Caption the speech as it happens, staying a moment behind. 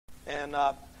And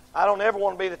I don't ever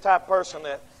want to be the type of person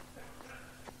that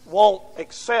won't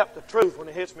accept the truth when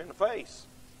it hits me in the face.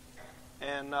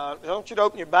 And I want you to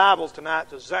open your Bibles tonight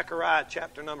to Zechariah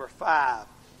chapter number 5.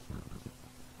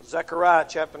 Zechariah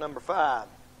chapter number 5.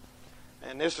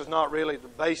 And this is not really the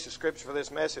basic scripture for this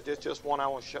message. It's just one I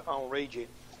want to read you.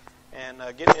 And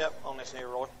get me up on this here,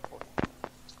 Roy.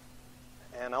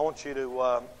 And I want you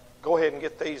to go ahead and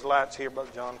get these lights here,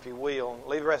 Brother John, if you will. And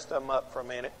leave the rest of them up for a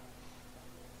minute.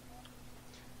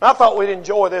 And I thought we'd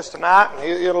enjoy this tonight and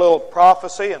hear a little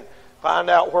prophecy and find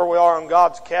out where we are on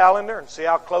God's calendar and see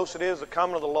how close it is to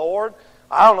coming of the Lord.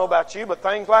 I don't know about you, but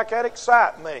things like that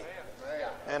excite me.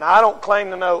 And I don't claim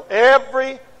to know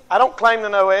every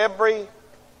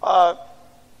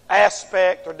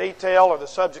aspect or detail or the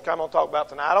subject I'm going to talk about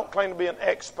tonight. I don't claim to be an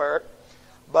expert,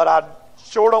 but I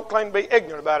sure don't claim to be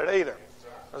ignorant about it either.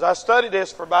 As I studied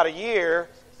this for about a year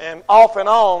and off and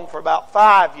on for about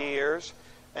 5 years,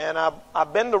 and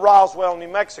I've been to Roswell, New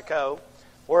Mexico,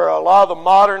 where a lot of the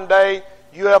modern day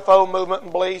UFO movement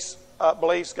and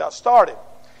beliefs got started.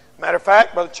 Matter of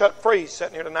fact, Brother Chuck Freeze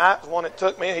sitting here tonight is one that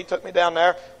took me. He took me down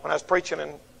there when I was preaching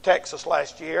in Texas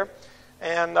last year.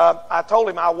 And I told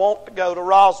him I want to go to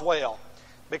Roswell.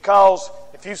 Because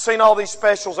if you've seen all these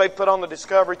specials they put on the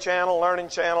Discovery Channel, Learning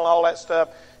Channel, all that stuff,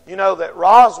 you know that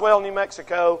Roswell, New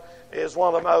Mexico is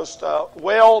one of the most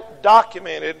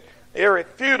well-documented,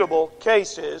 irrefutable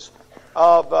cases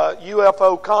of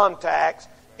UFO contacts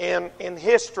in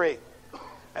history.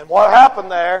 And what happened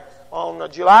there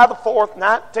on July the 4th,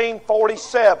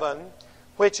 1947,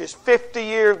 which is 50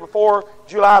 years before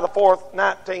July the 4th,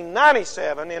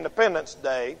 1997, Independence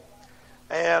Day.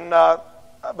 And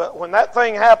but when that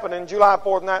thing happened in July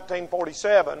 4th,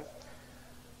 1947,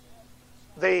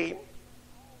 the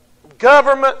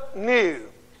government knew.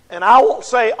 And I won't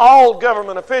say all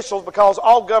government officials because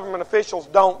all government officials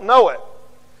don't know it.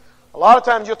 A lot of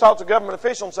times you'll talk to a government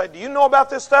official and say, do you know about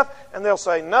this stuff? And they'll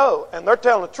say no. And they're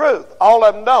telling the truth. All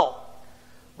of them don't.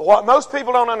 But what most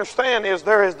people don't understand is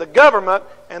there is the government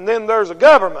and then there's a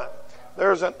government.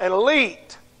 There's an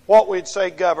elite, what we'd say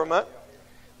government,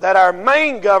 that our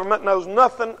main government knows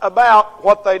nothing about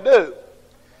what they do.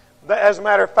 As a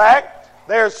matter of fact,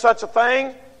 there's such a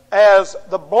thing as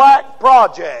the Black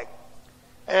Project.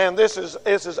 And this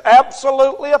is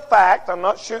absolutely a fact. I'm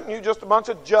not shooting you just a bunch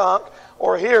of junk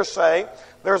or hearsay.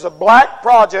 There's a Black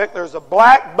Project, there's a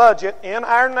black budget in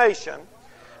our nation,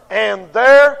 and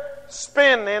their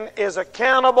spending is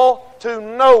accountable to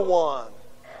no one.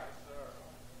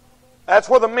 That's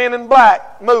where the Men in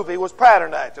Black movie was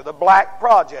patterned after, the Black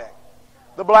Project,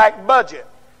 the black budget.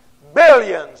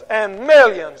 Billions and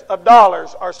millions of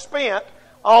dollars are spent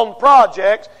on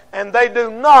projects, and they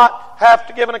do not have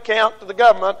to give an account to the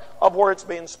government of where it's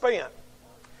being spent.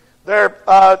 Their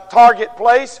target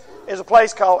place is a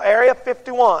place called Area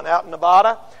 51 out in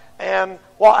Nevada. And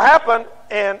what happened,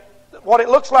 and what it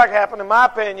looks like happened, in my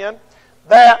opinion,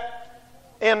 that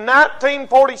in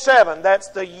 1947, that's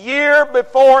the year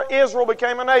before Israel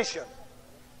became a nation.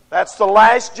 That's the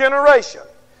last generation.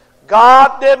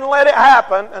 God didn't let it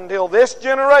happen until this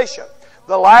generation.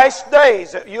 The last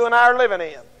days that you and I are living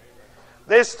in.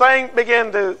 This thing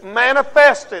began to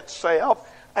manifest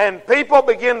itself, and people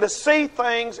begin to see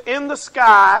things in the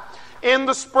sky in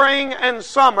the spring and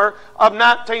summer of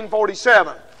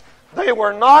 1947. They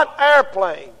were not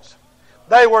airplanes.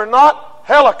 They were not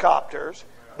helicopters.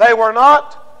 They were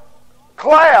not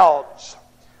clouds.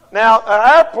 Now,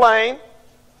 an airplane,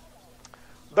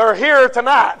 they're here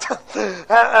tonight.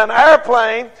 An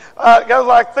airplane goes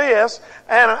like this,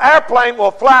 and an airplane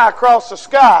will fly across the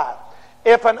sky.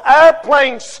 If an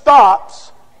airplane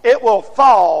stops, it will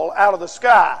fall out of the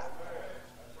sky.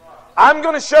 I'm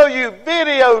going to show you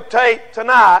videotape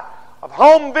tonight of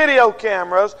home video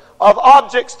cameras of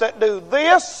objects that do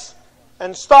this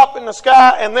and stop in the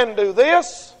sky and then do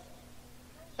this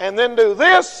and then do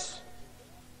this,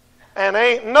 and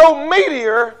ain't no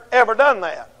meteor ever done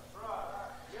that.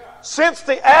 Since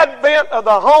the advent of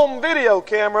the home video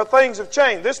camera, things have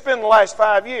changed. This has been the last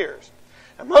 5 years.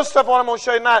 And most of what I'm going to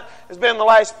show you tonight has been the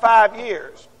last 5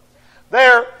 years.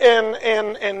 There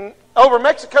in over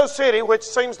Mexico City, which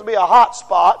seems to be a hot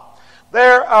spot,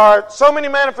 there are so many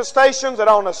manifestations that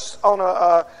on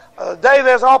a day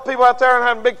there's all people out there and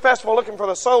having a big festival looking for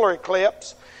the solar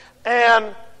eclipse.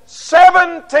 And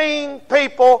 17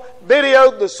 people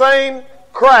videoed the same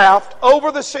craft over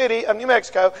the city of New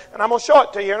Mexico, and I'm going to show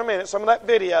it to you in a minute, some of that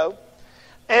video.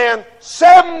 And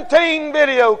 17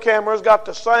 video cameras got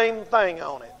the same thing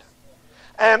on it.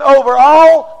 And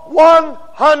overall,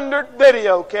 100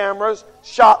 video cameras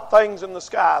shot things in the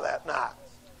sky that night.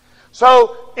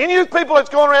 So, any of you people that's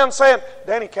going around saying,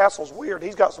 Danny Castle's weird,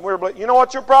 he's got some weird beliefs. You know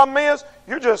what your problem is?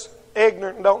 You're just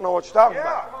ignorant and don't know what you're talking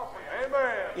about.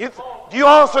 Do you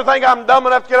honestly think I'm dumb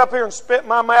enough to get up here and spit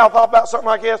my mouth off about something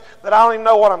like this that I don't even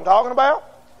know what I'm talking about?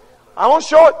 I want to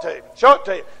show it to you. Show it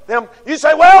to you. You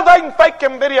say, well, they can fake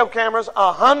them video cameras,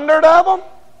 100 of them,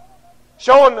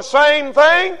 showing the same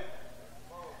thing.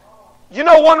 You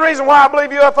know one reason why I believe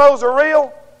UFOs are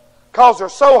real? Because they're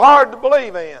so hard to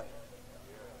believe in.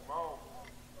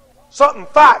 Something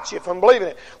fights you from believing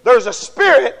it. There's a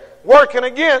spirit working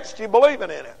against you believing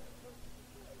in it.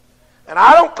 And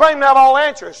I don't claim to have all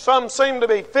answers. Some seem to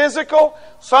be physical.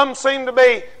 Some seem to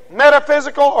be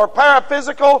metaphysical or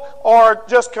paraphysical or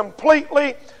just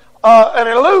completely an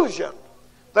illusion.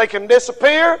 They can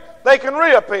disappear. They can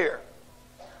reappear.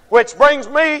 Which brings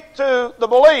me to the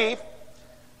belief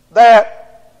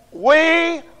that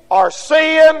we are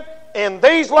seeing in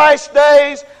these last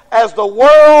days, as the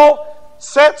world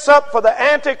sets up for the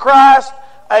Antichrist,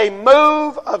 a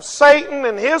move of Satan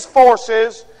and his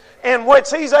forces in which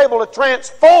he's able to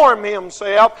transform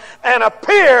himself and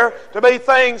appear to be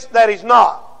things that he's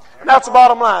not. And that's the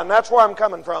bottom line. That's where I'm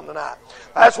coming from tonight.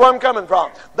 That's where I'm coming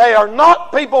from. They are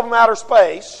not people from outer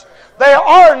space. There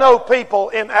are no people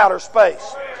in outer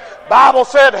space. The Bible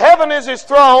said heaven is his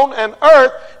throne and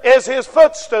earth is his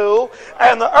footstool,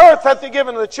 and the earth hath he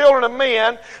given to the children of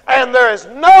men, and there is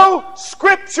no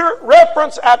scripture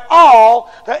reference at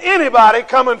all to anybody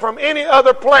coming from any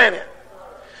other planet.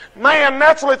 Man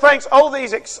naturally thinks, oh,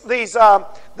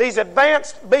 these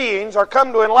advanced beings are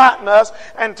come to enlighten us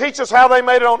and teach us how they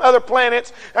made it on other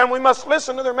planets, and we must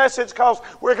listen to their message because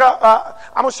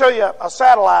I'm going to show you a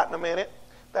satellite in a minute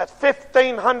that's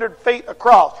 1,500 feet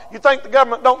across. You think the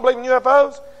government don't believe in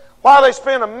UFOs? Why they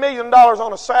spend $1 million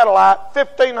on a satellite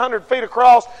 1,500 feet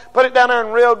across, put it down there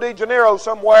in Rio de Janeiro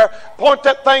somewhere, point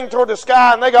that thing toward the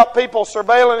sky, and they got people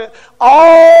surveilling it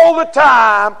all the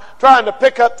time trying to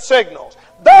pick up signals.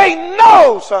 They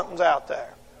know something's out there.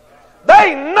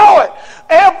 They know it.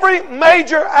 Every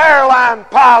major airline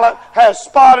pilot has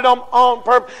spotted them on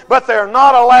purpose, but they're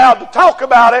not allowed to talk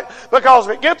about it because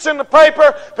if it gets in the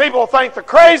paper, people think they're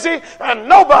crazy, and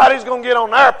nobody's going to get on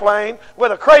an airplane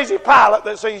with a crazy pilot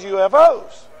that sees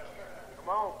UFOs. Come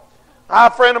on. A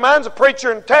friend of mine's a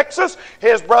preacher in Texas.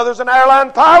 His brother's an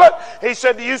airline pilot. He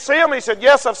said, do you see him? He said,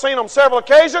 yes, I've seen him several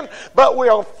occasions, but we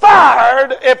are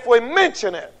fired if we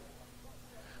mention it.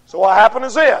 So what happened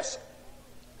is this.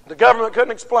 The government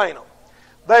couldn't explain them.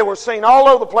 They were seen all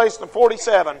over the place in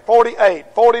 47, 48,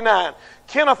 49.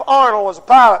 Kenneth Arnold was a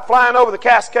pilot flying over the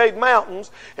Cascade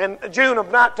Mountains in June of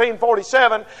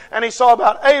 1947, and he saw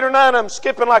about 8 or 9 of them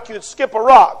skipping like you'd skip a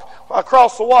rock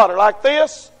across the water, like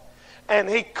this. And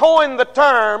he coined the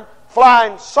term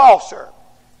flying saucer.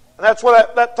 And that's where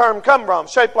that term come from,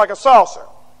 shaped like a saucer.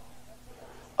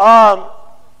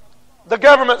 The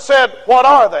government said, what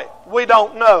are they? We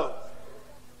don't know.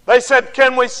 They said,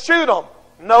 can we shoot them?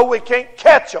 No, we can't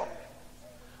catch them.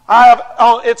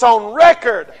 It's on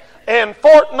record in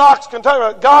Fort Knox,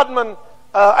 Kentucky, Godman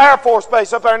Air Force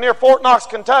Base up there near Fort Knox,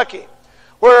 Kentucky,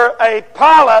 where a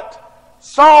pilot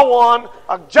saw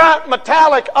a giant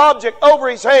metallic object over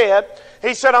his head.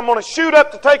 He said, I'm going to shoot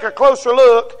up to take a closer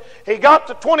look. He got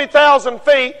to 20,000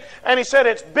 feet, and he said,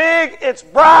 it's big, it's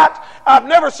bright, I've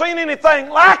never seen anything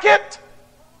like it.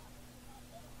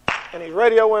 And his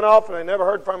radio went off, and they never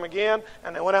heard from him again.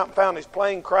 And they went out and found his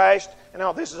plane crashed. And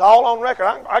now this is all on record.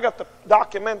 I got the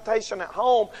documentation at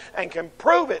home and can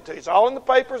prove it to you. It's all in the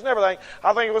papers and everything.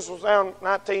 I think it was around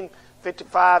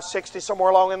 1955, 60,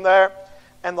 somewhere along in there.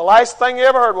 And the last thing you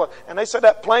ever heard was, and they said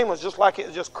that plane was just like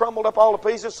it just crumbled up all to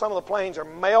pieces. Some of the planes are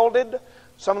melted.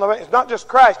 It's not just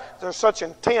crashed. There's such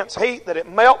intense heat that it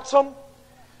melts them.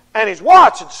 And his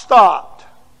watch had stopped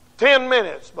 10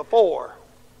 minutes before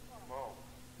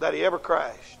that he ever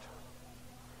crashed.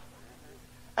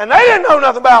 And they didn't know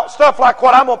nothing about stuff like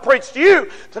what I'm going to preach to you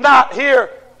tonight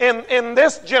here in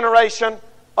this generation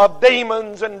of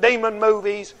demons and demon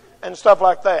movies and stuff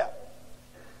like that.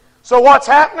 So what's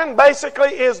happening basically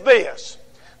is this.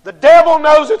 The devil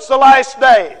knows it's the last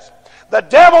days. The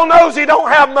devil knows he don't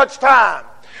have much time.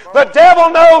 The devil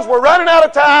knows we're running out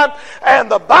of time, and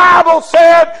the Bible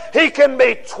said he can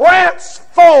be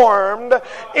transformed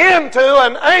into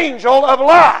an angel of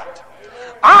light.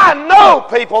 I know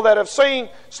people that have seen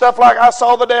stuff like I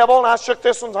saw the devil and I shook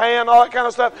this one's hand, all that kind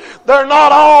of stuff. They're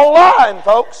not all lying,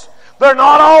 folks. They're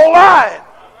not all lying.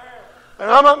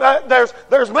 And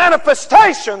there's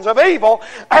manifestations of evil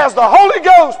as the Holy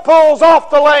Ghost pulls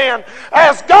off the land,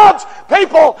 as God's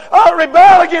people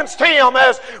rebel against Him,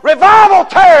 as revival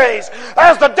tarries,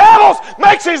 as the devil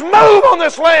makes his move on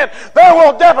this land. There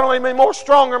will definitely be more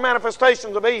stronger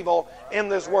manifestations of evil in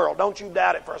this world. Don't you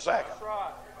doubt it for a second.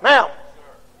 Now,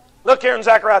 look here in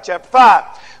Zechariah chapter 5.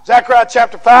 Zechariah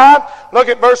chapter 5, look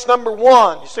at verse number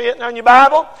 1. You see it in your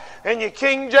Bible? In your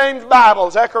King James Bible,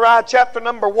 Zechariah chapter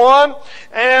number 1.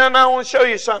 And I want to show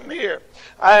you something here.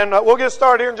 And we'll get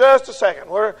started here in just a second.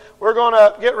 We're going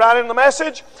to get right into the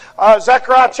message.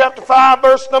 Zechariah chapter 5,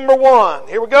 verse number 1.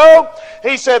 Here we go.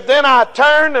 He said, "Then I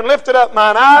turned and lifted up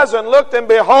mine eyes and looked, and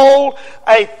behold,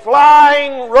 a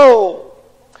flying roll."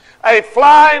 A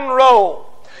flying roll.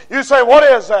 You say, what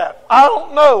is that? I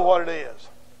don't know what it is.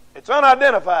 It's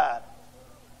unidentified.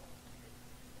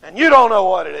 And you don't know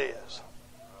what it is.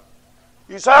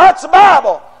 You say, that's the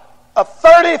Bible. A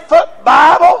 30-foot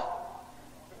Bible?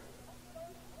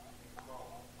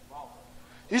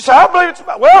 You say, I believe it's a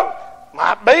Bible. Well,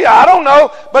 might be, I don't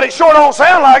know, but it sure don't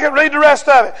sound like it. Read the rest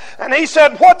of it. And he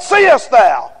said, what seest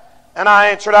thou? And I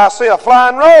answered, I see a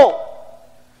flying roll.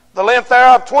 The length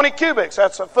thereof 20 cubits.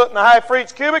 That's a foot and a half for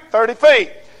each cubic, 30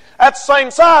 feet. That's the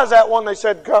same size that one they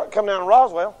said come down in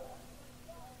Roswell.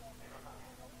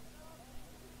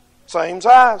 Same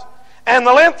size. And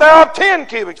the length thereof 10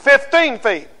 cubits, 15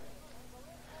 feet.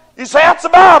 You say, that's the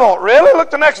Bible. Really? Look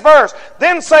at the next verse.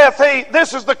 Then saith he,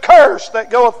 this is the curse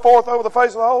that goeth forth over the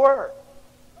face of the whole earth.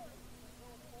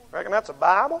 Reckon that's a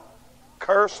Bible?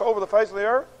 Curse over the face of the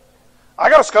earth? I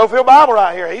got a Schofield Bible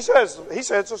right here. He says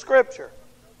it's a scripture.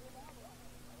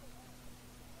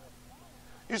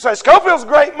 You say, Schofield's a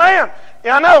great man.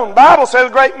 Yeah, I know. The Bible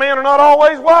says great men are not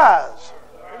always wise.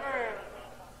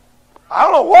 I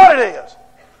don't know what it is.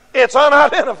 It's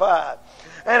unidentified.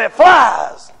 And it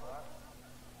flies.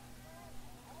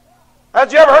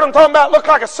 Have you ever heard them talking about look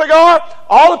like a cigar?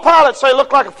 All the pilots say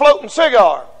look like a floating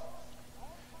cigar.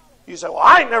 You say, well,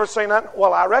 I ain't never seen that.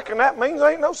 Well, I reckon that means there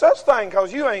ain't no such thing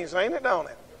because you ain't seen it, don't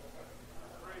it?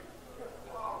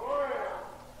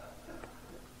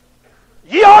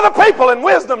 Ye are the people, and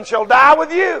wisdom shall die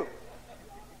with you.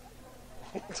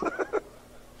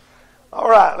 All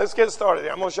right, let's get started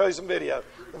here. I'm going to show you some video.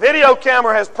 The video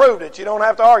camera has proved it. You don't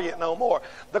have to argue it no more.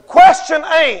 The question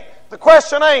ain't,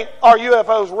 are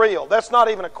UFOs real? That's not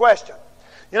even a question.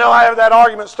 You know, I have that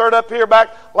argument stirred up here back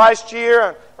last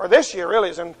year, or this year really,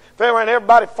 is in February, and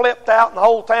everybody flipped out, and the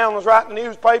whole town was writing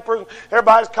newspapers, and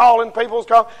everybody's calling, people's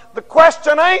calling. The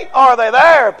question ain't, are they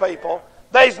there, people?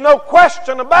 There's no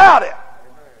question about it.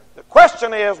 The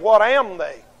question is, what am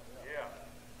they?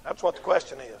 That's what the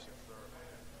question is.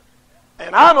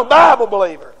 And I'm a Bible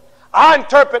believer. I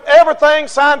interpret everything,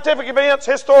 scientific events,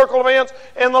 historical events,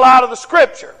 in the light of the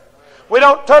Scripture. We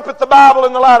don't interpret the Bible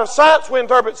in the light of science. We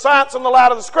interpret science in the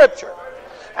light of the Scripture.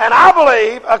 And I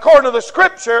believe, according to the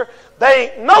Scripture, there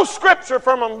ain't no Scripture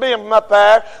from them being from up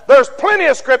there. There's plenty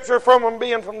of Scripture from them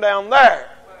being from down there.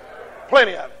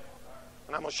 Plenty of it.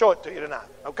 And I'm going to show it to you tonight.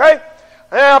 Okay?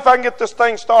 Now, if I can get this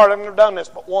thing started, I've never done this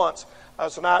but once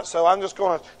tonight, so I'm just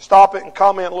going to stop it and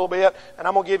comment a little bit, and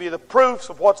I'm going to give you the proofs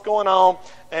of what's going on,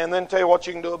 and then tell you what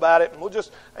you can do about it, and we'll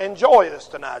just enjoy this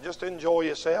tonight. Just enjoy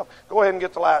yourself. Go ahead and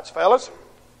get the lights, fellas.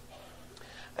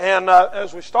 And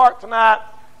as we start tonight,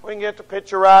 we can get the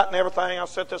picture right and everything. I'll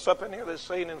set this up in here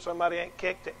this evening and somebody ain't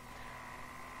kicked it.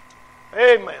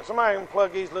 Amen. Somebody can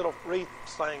plug these little wreath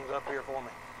things up here for me.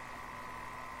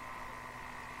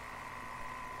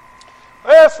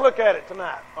 Let's look at it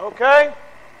tonight, okay?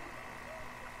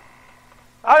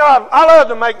 I love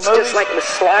to make movies. It's just like it was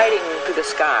sliding through the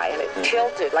sky, and it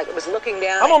tilted like it was looking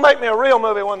down. I'm going to make me a real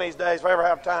movie one of these days if I ever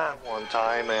have time. One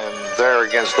time, and there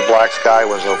against the black sky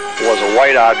was a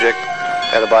white object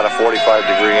at about a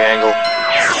 45-degree angle.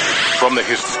 From the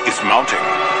it's mounting.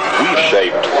 We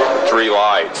shaped 3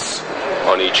 lights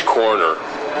on each corner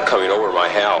coming over my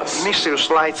house. Mysterious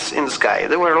lights in the sky.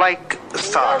 They were like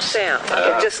stars. No sound.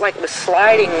 It just like it was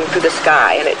sliding through the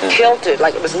sky, and it tilted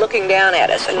like it was looking down at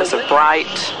us. It was a bright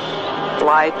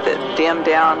light that dimmed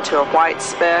down to a white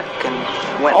speck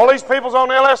and went. All these people's on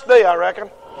LSD, I reckon.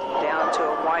 Down to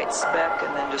a white speck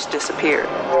and then just disappeared.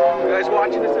 You guys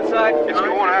watching this inside? It's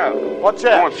going out. What's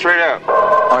that? Going straight out.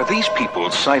 Are these people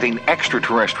sighting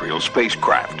extraterrestrial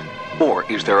spacecraft? Or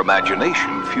is their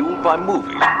imagination fueled by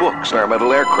movies, books,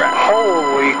 experimental aircraft?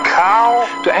 Holy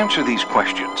cow! To answer these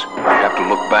questions, we have to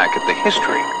look back at the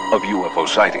history of UFO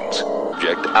sightings.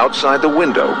 Object outside the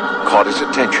window caught his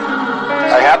attention.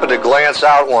 I happened to glance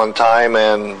out one time,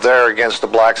 and there against the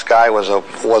black sky was a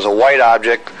white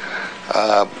object.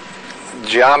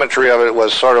 Geometry of it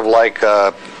was sort of like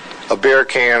a a beer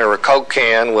can or a Coke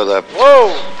can with a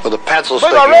pencil But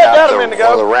sticking I read out that a minute ago.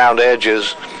 one of the round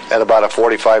edges at about a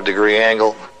 45-degree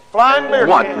angle. Flying beer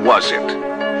What can. was it?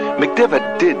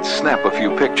 McDivitt did snap a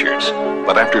few pictures,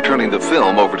 but after turning the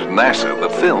film over to NASA, the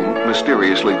film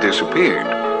mysteriously disappeared.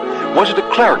 Was it a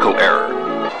clerical error?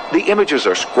 The images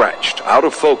are scratched, out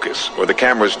of focus, or the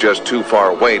camera's just too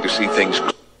far away to see things.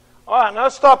 All right, now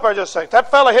let's stop there just a second. That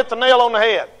fella hit the nail on the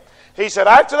head. He said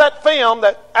after that film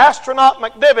that astronaut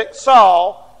McDivitt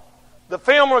saw, the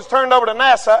film was turned over to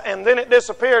NASA, and then it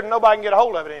disappeared, and nobody can get a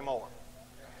hold of it anymore.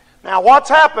 Now, what's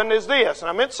happened is this, and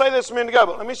I meant to say this a minute ago,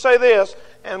 but let me say this,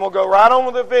 and we'll go right on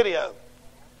with the video.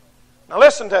 Now,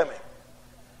 listen to me.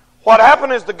 What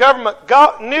happened is the government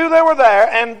knew they were there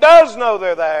and does know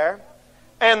they're there,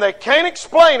 and they can't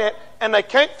explain it, and they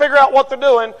can't figure out what they're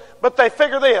doing, but they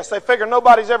figure this. They figure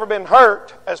nobody's ever been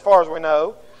hurt, as far as we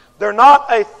know. They're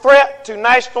not a threat to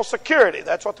national security.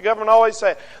 That's what the government always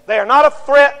said. They are not a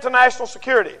threat to national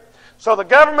security. So the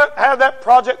government had that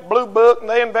Project Blue Book, and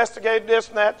they investigated this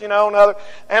and that, and other.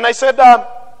 And they said,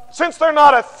 since they're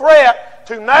not a threat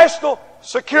to national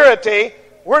security,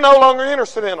 we're no longer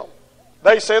interested in them.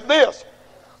 They said this.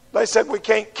 They said, we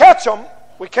can't catch them,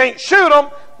 we can't shoot them,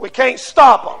 we can't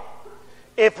stop them.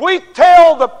 If we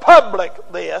tell the public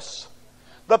this,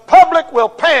 the public will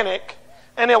panic,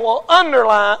 and it will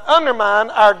undermine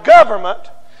our government.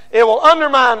 It will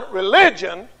undermine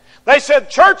religion. They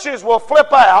said churches will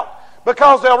flip out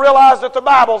because they'll realize that the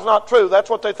Bible's not true.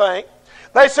 That's what they think.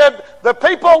 They said the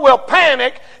people will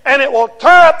panic, and it will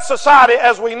tear up society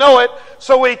as we know it.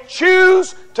 So we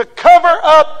choose to cover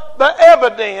up the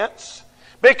evidence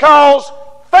because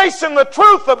facing the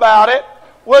truth about it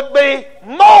would be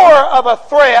more of a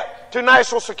threat to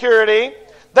national security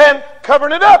than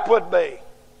covering it up would be.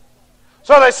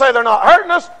 So they say they're not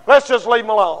hurting us, let's just leave them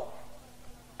alone.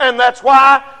 And that's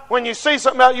why when you see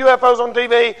something about UFOs on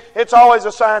TV, it's always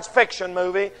a science fiction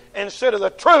movie instead of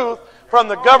the truth from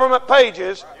the government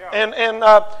pages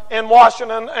in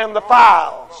Washington and the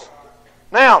files.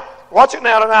 Now, watch it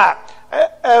now tonight.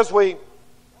 As we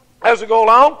go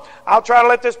along, I'll try to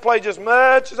let this play just as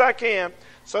much as I can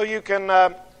so you can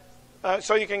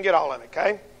get all of it,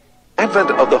 okay?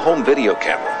 Advent of the home video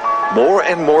camera. More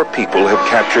and more people have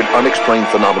captured unexplained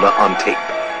phenomena on tape.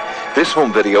 This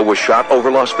home video was shot over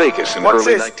Las Vegas in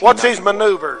early 1990. What's his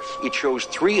maneuvers? It shows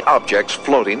 3 objects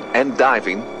floating and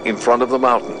diving in front of the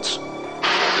mountains.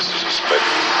 This is a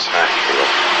spectacular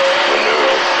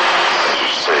maneuver. As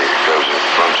you say, it goes in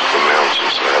front of the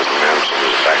mountains and has the mountain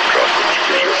as a backdrop, which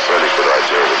gives you a fairly good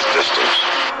idea of its distance.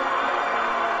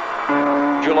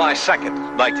 July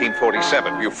 2nd,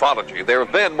 1947, ufology. There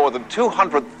have been more than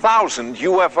 200,000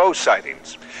 UFO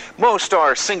sightings. Most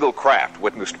are single craft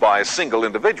witnessed by a single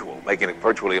individual, making it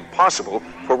virtually impossible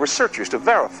for researchers to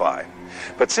verify.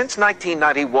 But since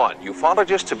 1991,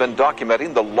 ufologists have been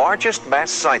documenting the largest mass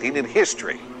sighting in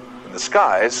history in the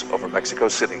skies over Mexico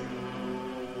City.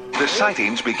 The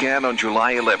sightings began on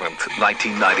July 11th,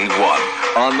 1991.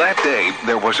 On that day,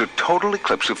 there was a total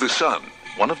eclipse of the sun.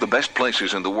 One of the best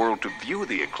places in the world to view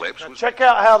the eclipse was... Check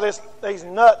out how these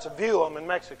nuts view them in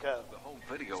Mexico.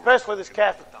 Especially this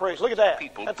Catholic priest. Look at that.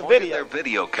 That's a video. Their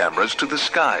video cameras to the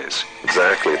skies.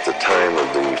 Exactly at the time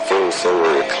of the full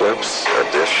solar eclipse, a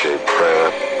disc-shaped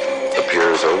craft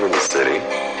appears over the city,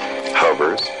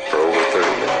 hovers for over 30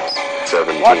 minutes.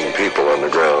 17 people on the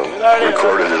ground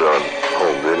recorded it on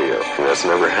home video. And that's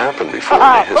never happened before in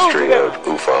the history of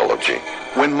ufology.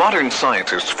 When modern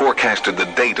scientists forecasted the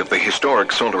date of the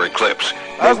historic solar eclipse,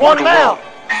 There's one now.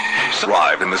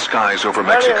 Live in the skies over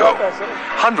Mexico.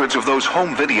 Hundreds of those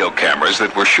home video cameras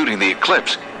that were shooting the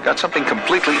eclipse got something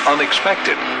completely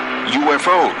unexpected.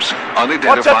 UFOs,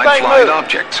 unidentified flying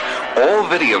objects, all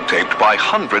videotaped by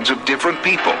hundreds of different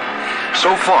people.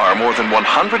 So far, more than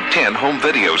 110 home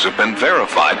videos have been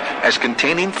verified as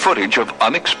containing footage of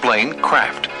unexplained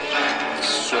craft.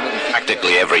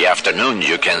 Practically every afternoon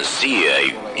you can see a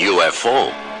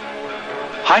UFO.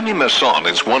 Jaime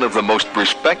Maussan is one of the most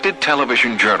respected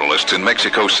television journalists in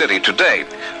Mexico City today,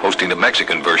 hosting the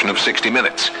Mexican version of 60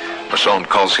 Minutes. Maussan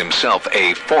calls himself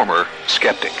a former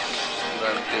skeptic.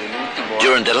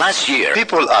 During the last year,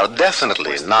 people are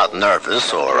definitely not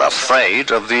nervous or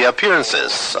afraid of the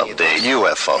appearances of the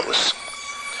UFOs.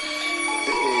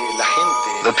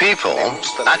 The people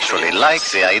actually like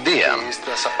the idea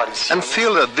and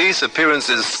feel that these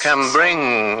appearances can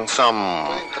bring some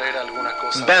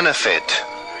benefit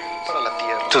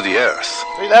to the earth.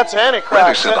 See, that's Antichrist.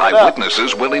 Reticent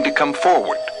eyewitnesses willing to come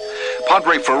forward.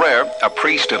 Padre Ferrer, a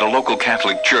priest at a local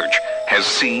Catholic church, has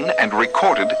seen and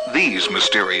recorded these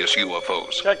mysterious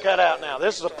UFOs. Check that out now.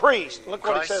 This is a priest. Look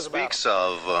what he says about it. Speaks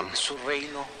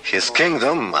of his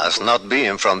kingdom as not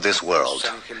being from this world.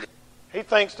 He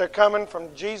thinks they're coming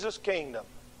from Jesus' kingdom.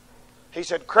 He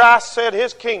said Christ said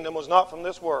his kingdom was not from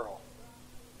this world.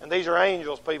 And these are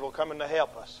angels, people, coming to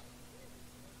help us.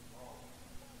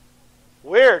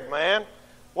 Weird, man.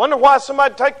 Wonder why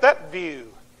somebody take that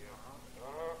view.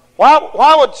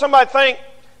 Why would somebody think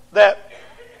that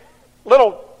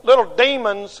little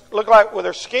demons look like, with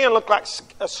their skin look like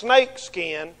a snake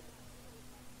skin,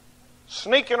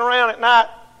 sneaking around at night,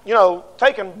 you know,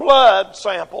 taking blood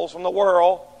samples from the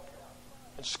world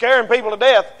and scaring people to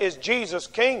death is Jesus'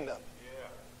 kingdom?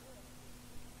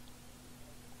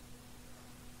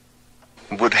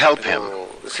 Would help him.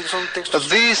 But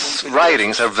these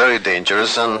writings are very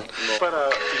dangerous, and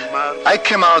I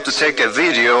came out to take a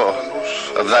video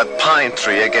of that pine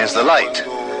tree against the light.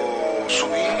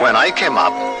 When I came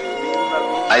up,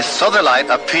 I saw the light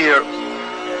appear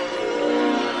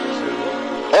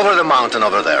over the mountain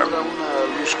over there.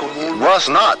 It was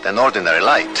not an ordinary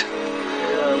light.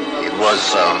 It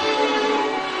was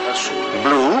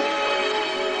blue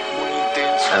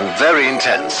and very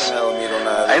intense.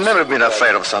 I've never been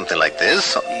afraid of something like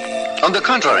this. On the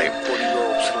contrary,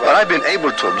 what I've been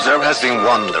able to observe has been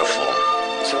wonderful.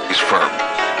 He's firm.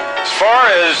 As far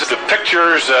as the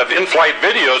pictures of in-flight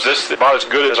videos, this is about as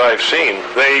good as I've seen.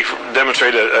 They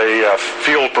demonstrate a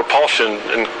field propulsion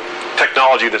and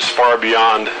technology that's far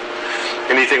beyond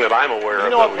anything that I'm aware of.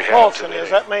 You know what propulsion is?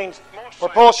 That means,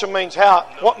 propulsion means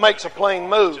what makes a plane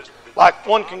move. Like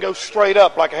one can go straight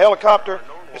up, like a helicopter,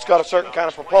 it's got a certain kind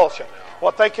of propulsion.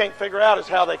 What they can't figure out is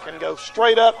how they can go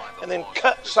straight up and then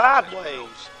cut sideways,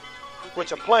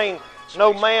 which a plane,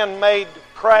 no man-made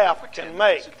craft can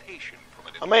make.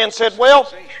 A man said,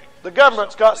 well, the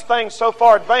government's got things so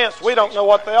far advanced we don't know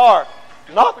what they are.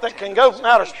 Not that can go from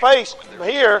outer space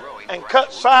here and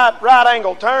cut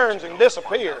right-angle turns and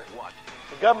disappear.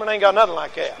 The government ain't got nothing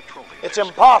like that. It's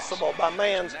impossible by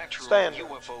man's standards.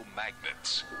 UFO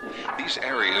magnets. These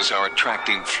areas are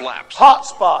attracting flaps. Hot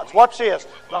spots. Watch this.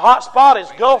 The hot spot is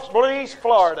Gulf Breeze,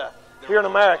 Florida, here in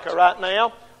America right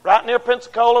now. Right near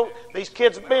Pensacola. These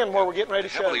kids have been where we're getting ready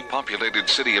to show you. The heavily populated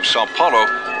city of Sao Paulo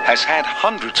has had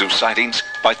hundreds of sightings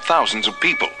by thousands of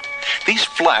people. These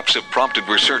flaps have prompted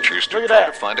researchers to try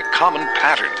to find a common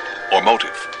pattern or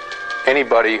motive.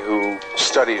 Anybody who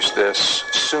studies this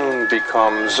soon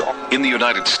becomes... In the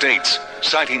United States,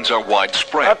 sightings are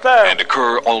widespread and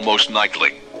occur almost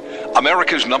nightly.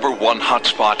 America's #1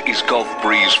 hotspot is Gulf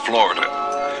Breeze, Florida.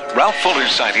 Ralph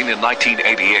Fuller's sighting in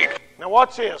 1988. Now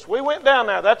watch this. We went down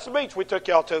there. That's the beach we took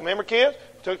y'all to. Remember, kids?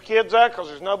 We took kids there because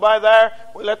there's nobody there.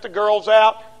 We let the girls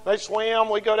out. They swim.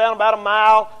 We go down about a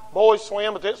mile. Boys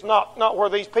swim, but it's not where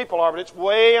these people are, but it's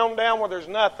way on down where there's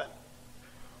nothing.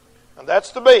 And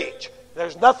that's the beach.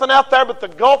 There's nothing out there but the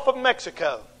Gulf of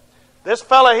Mexico. This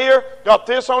fella here got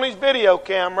this on his video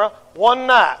camera one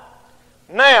night.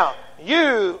 Now,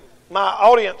 you, my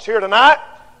audience here tonight,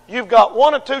 you've got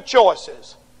one of two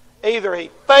choices. Either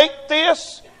he faked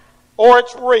this or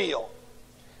it's real.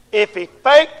 If he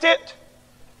faked it,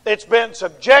 it's been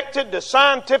subjected to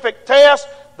scientific tests.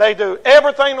 They do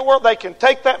everything in the world. They can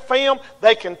take that film.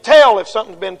 They can tell if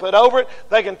something's been put over it.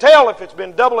 They can tell if it's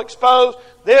been double exposed.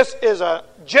 This is a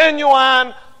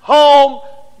genuine home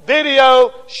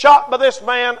video shot by this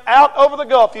man out over the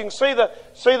Gulf. You can see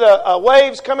the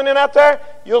waves coming in out there.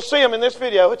 You'll see them in this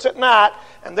video. It's at night,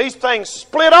 and these things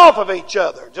split off of each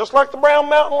other, just like the Brown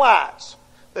Mountain Lights.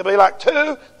 They'll be like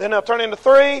two, then they'll turn into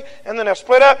three, and then they'll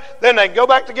split up. Then they go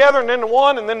back together, and then to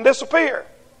one, and then disappear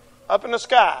up in the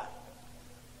sky.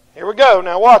 Here we go.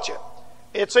 Now watch it.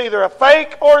 It's either a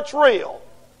fake or it's real.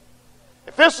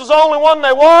 If this was the only one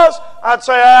there was, I'd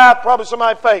say, probably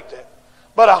somebody faked it.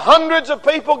 But hundreds of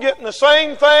people getting the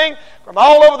same thing from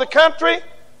all over the country,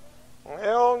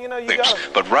 well, you know, you got to...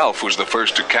 But Ralph was the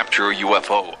first to capture a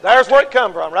UFO. There's where it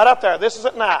come from, right up there. This is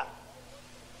at night.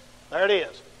 There it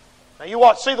is. Now you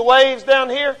watch, see the waves down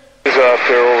here? It's out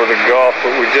there over the Gulf,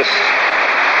 but we just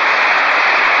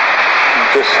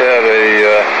had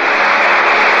a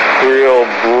real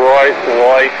bright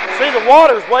light. See, the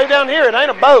water's way down here. It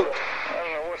ain't a boat.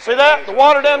 See that? The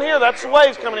water down here, that's the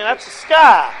waves coming in. That's the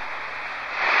sky.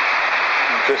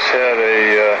 Just had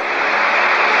a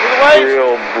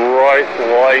real bright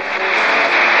light.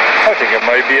 I think it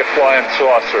might be a flying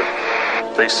saucer.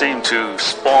 They seem to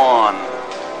spawn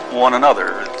one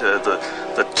another.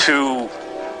 The two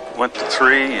went to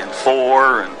 3 and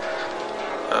 4, and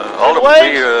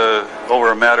ultimately,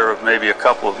 over a matter of maybe a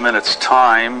couple of minutes'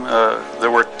 time, there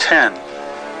were 10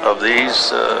 of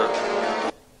these.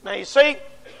 Now you see,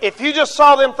 if you just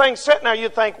saw them things sitting there,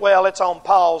 you'd think, well, it's on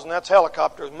pause and that's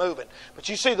helicopters moving. But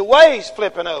you see the waves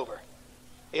flipping over.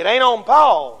 It ain't on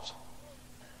pause.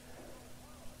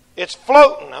 It's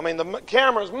floating. I mean, the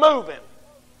camera's moving.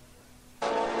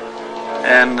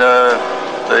 And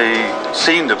they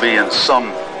seem to be in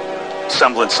some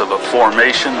semblance of a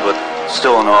formation, but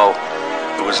still in all,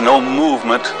 there was no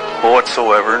movement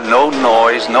whatsoever, no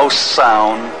noise, no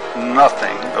sound,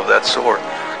 nothing of that sort.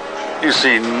 You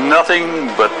see nothing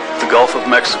but the Gulf of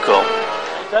Mexico.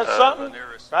 That's something?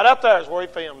 Right up there is where he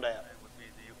filmed at.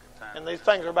 And these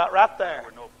things are about right there.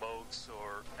 There were no boats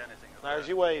or anything of There's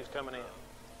your waves coming in.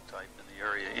 type in the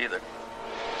area either.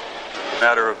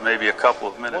 Matter of maybe a couple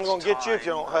of minutes. I'm going to get you if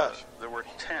you don't hush. There were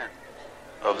 10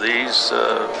 of these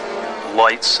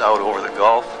lights out over the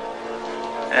Gulf,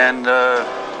 and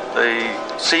they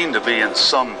seem to be in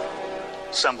some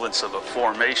semblance of a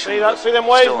formation. See them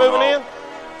waves moving in?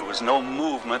 There was no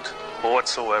movement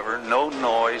whatsoever, no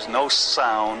noise, no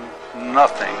sound,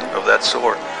 nothing of that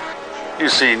sort. You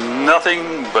see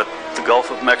nothing but the Gulf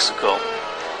of Mexico.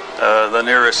 The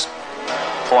nearest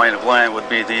point of land would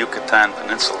be the Yucatan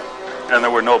Peninsula. And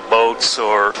there were no boats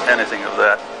or anything of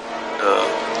that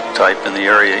type in the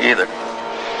area either.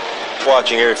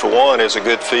 Watching Area 41 is a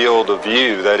good field of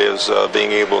view. That is,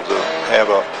 being able to have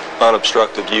an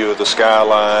unobstructed view of the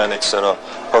skyline. It's in a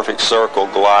perfect circle,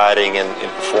 gliding and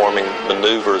performing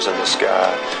maneuvers in the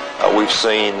sky. We've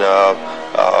seen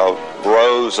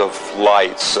rows of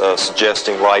lights,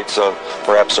 suggesting lights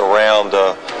perhaps around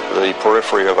the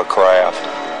periphery of a craft.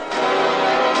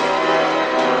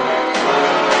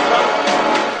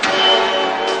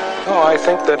 No, I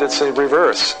think that it's a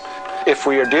reverse. If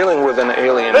we are dealing with an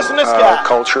alien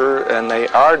culture and they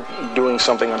are doing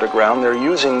something underground, they're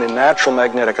using the natural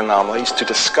magnetic anomalies to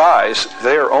disguise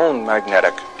their own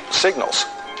magnetic signals.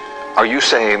 Are you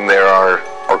saying there are,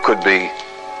 or could be,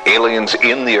 aliens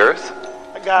in the Earth?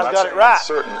 That guy's got it right.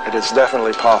 Certain. It is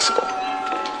definitely possible,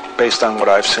 based on what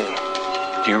I've seen.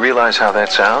 Do you realize how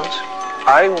that sounds?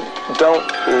 I don't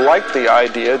like the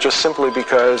idea just simply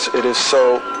because it is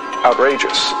so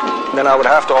outrageous. Then I would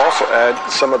have to also add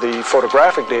some of the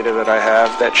photographic data that I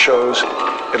have that shows,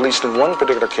 at least in one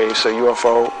particular case, a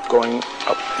UFO going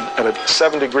up at a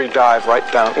 7-degree dive right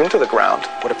down into the ground,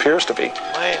 what appears to be.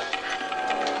 Man.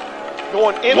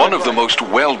 Going in one of the most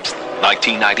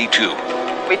 1992.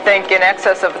 We think in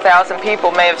excess of 1,000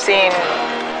 people may have seen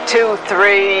 2,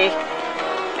 3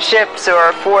 ships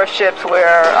or 4 ships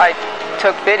where I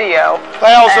took video.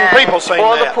 1,000 people seen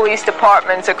all that. The police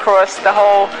departments across the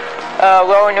whole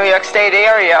lower New York State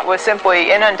area was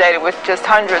simply inundated with just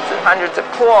hundreds and hundreds of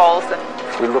calls.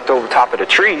 We looked over the top of the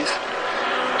trees,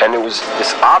 and there was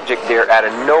this object there out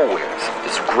of nowhere.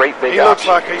 This great big object.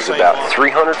 Like it was about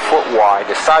 300 foot wide,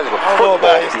 the size of a football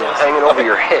field, hanging over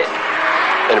your head,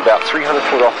 and about 300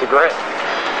 foot off the ground.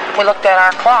 We looked at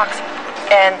our clocks,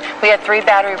 and we had 3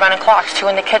 battery-running clocks, 2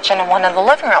 in the kitchen and 1 in the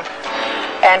living room.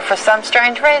 And for some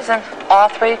strange reason, all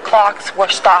 3 clocks were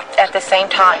stopped at the same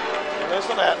time.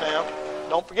 Listen to that now.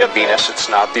 Don't forget Venus, it's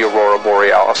not the Aurora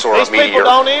Borealis or these a meteor. People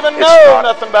don't even know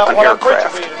nothing about what I'm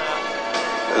preaching to you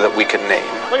now. That we can name.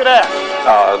 Look at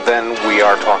that. Then we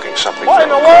are talking something. What in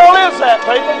the world is that,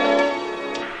 people?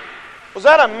 Was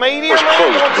that a meteor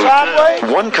going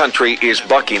sideways? One country is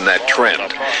bucking that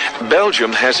trend.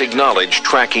 Belgium has acknowledged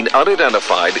tracking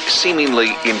unidentified,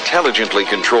 seemingly intelligently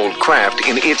controlled craft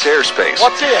in its airspace.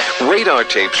 What's it? Radar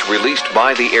tapes released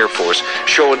by the Air Force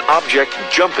show an object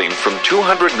jumping from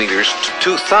 200 meters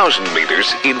to 2,000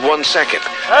 meters in 1 second,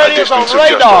 a distance of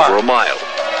just over a mile.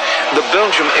 The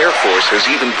Belgian Air Force has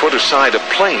even put aside a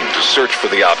plane to search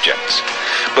for the objects.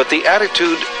 But the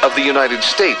attitude of the United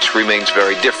States remains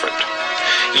very different.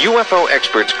 UFO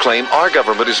experts claim our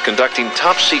government is conducting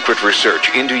top-secret research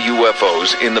into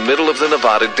UFOs in the middle of the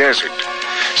Nevada desert.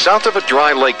 South of a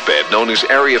dry lake bed known as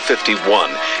Area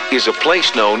 51 is a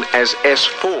place known as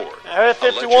S4. Area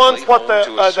 51 is what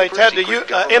they had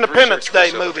the Independence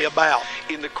Day movie about.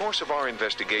 In the course of our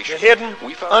investigation, the hidden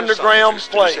underground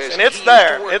place, and it's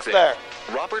there. It's there.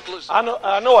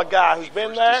 I know a guy who's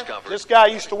been there. This guy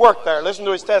used to work there. Listen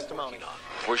to his testimony.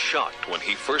 Was shocked when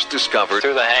he first discovered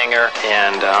through the hangar,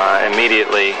 and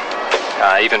immediately,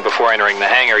 even before entering the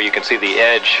hangar, you can see the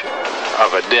edge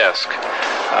of a disc.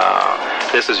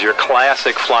 This is your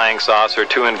classic flying saucer,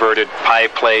 2 inverted pie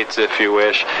plates, if you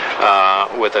wish,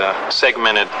 with a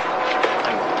segmented,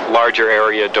 larger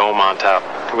area dome on top.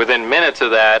 Within minutes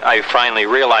of that, I finally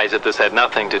realized that this had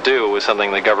nothing to do with something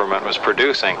the government was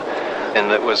producing. And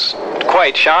that was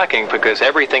quite shocking because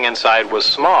everything inside was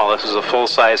small. This is a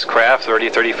full-size craft, 30,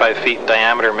 35 feet in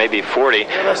diameter, maybe 40.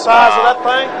 And the size of that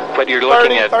thing? But you're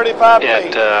looking at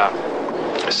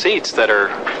seats that are,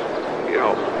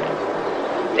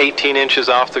 18 inches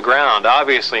off the ground,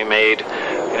 obviously made,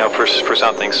 for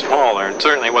something smaller, and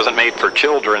certainly wasn't made for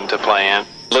children to play in.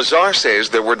 Lazar says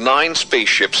there were 9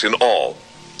 spaceships in all,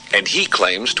 and he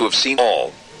claims to have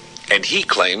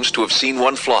seen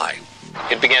one fly.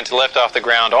 It began to lift off the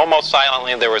ground almost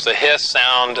silently. There was a hiss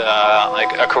sound,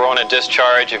 like a corona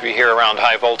discharge, if you hear around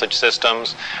high voltage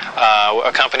systems,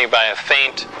 accompanied by a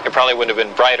faint, it probably would have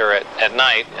been brighter at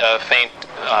night, a faint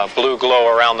blue glow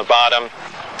around the bottom.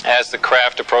 As the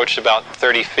craft approached about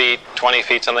 30 feet, 20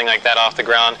 feet, something like that off the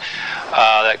ground,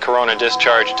 that corona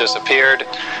discharge disappeared,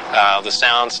 the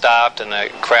sound stopped, and the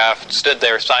craft stood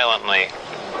there silently.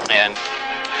 And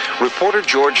reporter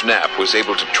George Knapp was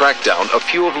able to track down a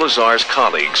few of Lazar's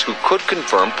colleagues who could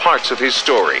confirm parts of his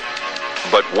story.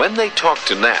 But when they talked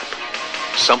to Knapp,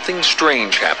 something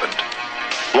strange happened.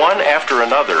 One after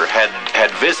another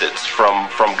had visits from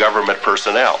government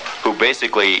personnel who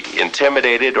basically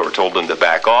intimidated or told them to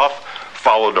back off,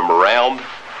 followed them around.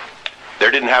 There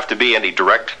didn't have to be any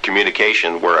direct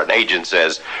communication where an agent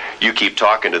says, you keep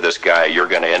talking to this guy, you're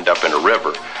going to end up in a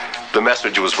river. The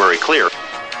message was very clear.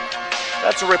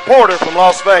 That's a reporter from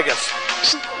Las Vegas.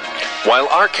 While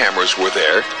our cameras were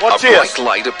there, a bright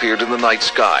light appeared in the night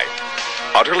sky.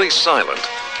 Utterly silent,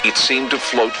 it seemed to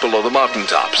float below the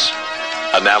mountaintops.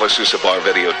 Analysis of our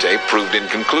videotape proved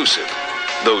inconclusive.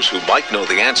 Those who might know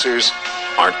the answers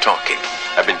aren't talking.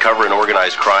 I've been covering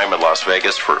organized crime in Las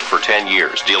Vegas for 10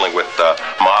 years, dealing with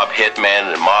mob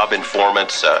hitmen and mob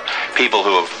informants, people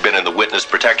who have been in the witness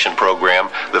protection program.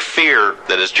 The fear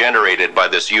that is generated by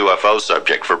this UFO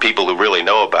subject for people who really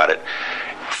know about it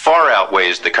far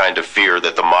outweighs the kind of fear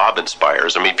that the mob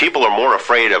inspires. I mean, people are more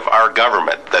afraid of our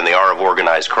government than they are of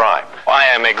organized crime. I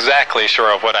am exactly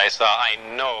sure of what I saw. I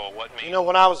know what means.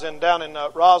 When I was down in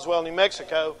Roswell, New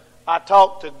Mexico, I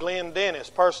talked to Glenn Dennis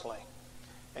personally.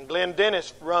 And Glenn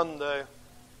Dennis run the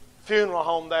funeral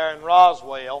home there in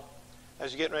Roswell.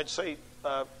 As you're getting ready to see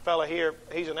a fella here,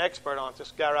 he's an expert on it.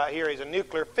 This guy right here, he's a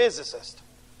nuclear physicist.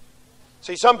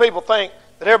 See, some people think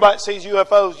that everybody that sees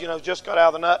UFOs, just got out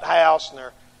of the nut house and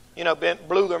they're,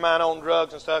 blew their mind on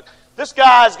drugs and stuff. This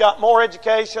guy's got more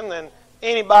education than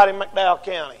anybody in McDowell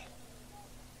County.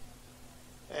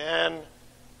 And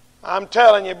I'm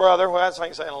telling you, brother, well, that's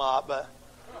ain't saying a lot, but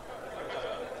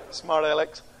smart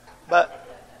Alex. But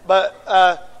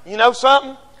you know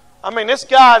something? This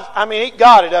guy, he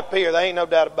got it up here. There ain't no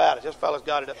doubt about it. This fella's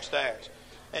got it upstairs.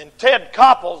 And Ted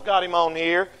Koppel's got him on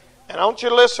here. And I want you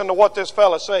to listen to what this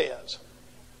fella says.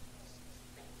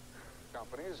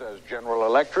 Companies as General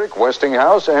Electric,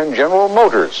 Westinghouse, and General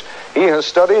Motors. He has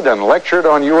studied and lectured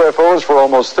on UFOs for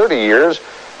almost 30 years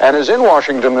and is in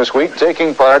Washington this week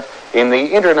taking part in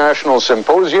the International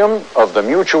Symposium of the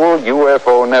Mutual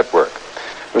UFO Network.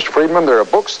 Mr. Friedman, there are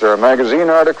books, there are magazine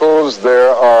articles, there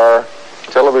are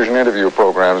television interview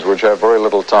programs which have very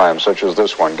little time, such as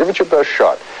this one. Give it your best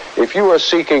shot. If you are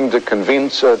seeking to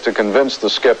convince the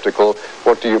skeptical,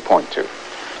 what do you point to?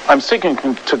 I'm seeking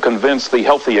to convince the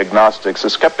healthy agnostics. The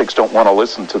skeptics don't want to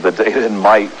listen to the data and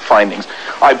my findings.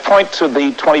 I point to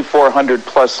the 2,400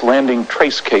 plus landing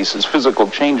trace cases, physical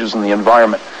changes in the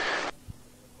environment.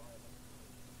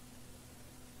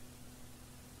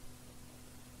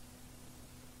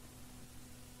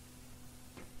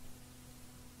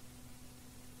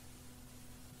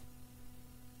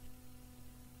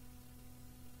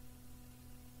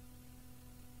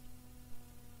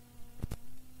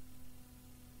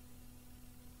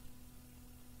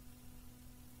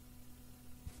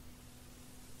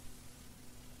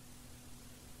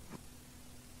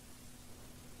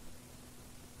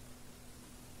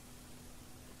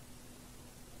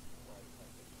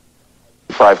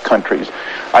 Countries.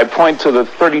 I point to the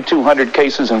 3,200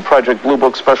 cases in Project Blue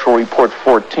Book Special Report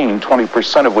 14,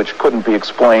 20% of which couldn't be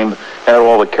explained and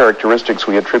all the characteristics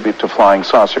we attribute to flying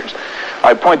saucers.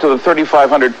 I point to the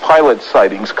 3,500 pilot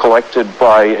sightings collected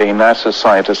by a NASA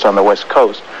scientist on the West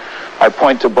Coast. I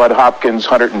point to Bud Hopkins'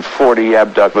 140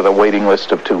 abduct with a waiting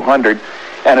list of 200,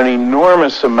 and an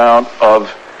enormous amount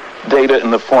of data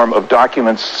in the form of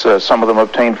documents, some of them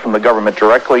obtained from the government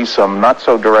directly, some not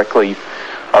so directly,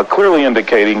 clearly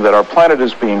indicating that our planet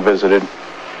is being visited,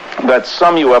 that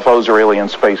some UFOs are alien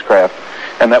spacecraft,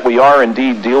 and that we are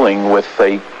indeed dealing with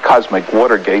a cosmic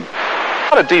Watergate.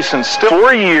 Not a decent still.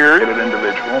 4 years.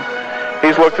 Individual.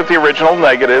 He's looked at the original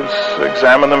negatives,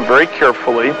 examined them very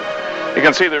carefully. You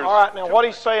can see there's... All right, now what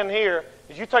he's saying here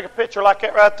is you take a picture like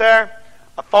that right there,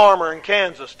 a farmer in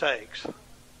Kansas takes.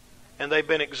 And they've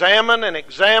been examined and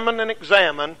examined and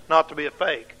examined, not to be a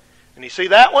fake. And you see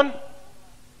that one?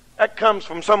 That comes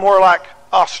from somewhere like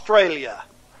Australia.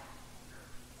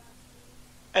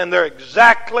 And they're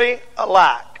exactly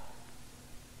alike.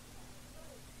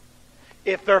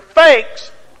 If they're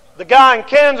fakes, the guy in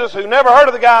Kansas who never heard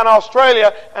of the guy in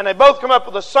Australia, and they both come up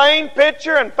with the same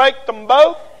picture and faked them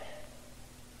both,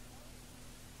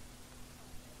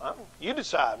 well, you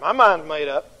decide. My mind's made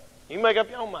up. You make up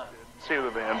your own mind. See the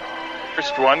van.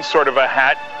 First one, sort of a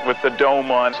hat with the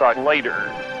dome on, saw it later.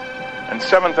 And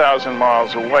 7,000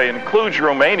 miles away includes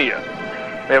Romania.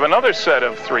 They have another set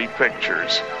of 3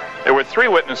 pictures. There were 3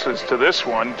 witnesses to this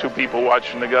one, 2 people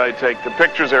watching the guy take the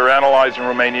pictures. They were analyzed in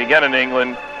Romania, again in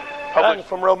England. Published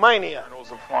from Romania.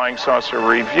 Journals of Flying Saucer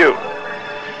Review.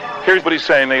 Here's what he's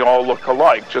saying: they all look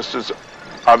alike, just as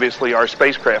obviously our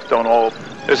spacecraft don't all.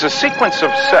 There's a sequence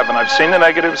of 7. I've seen the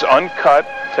negatives uncut,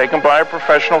 taken by a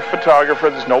professional photographer.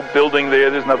 There's no building there.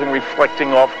 There's nothing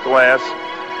reflecting off glass.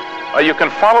 You can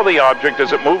follow the object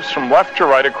as it moves from left to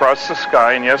right across the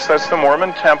sky, and yes, that's the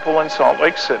Mormon Temple in Salt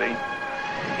Lake City.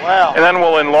 Wow. And then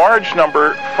we'll enlarge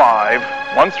number 5,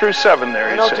 1 through 7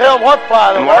 there, don't tell them what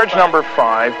 5. Enlarge number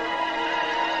 5.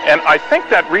 And I think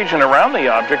that region around the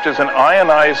object is an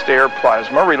ionized air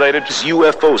plasma related to...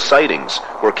 UFO sightings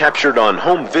were captured on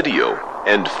home video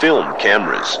and film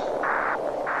cameras.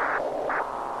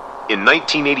 In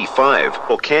 1985,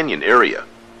 Hill Canyon area,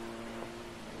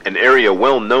 an area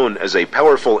well known as a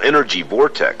powerful energy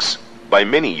vortex by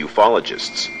many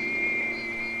ufologists.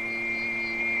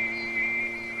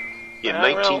 In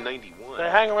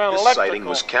 1991, this sighting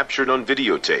was captured on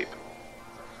videotape.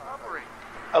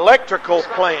 Electrical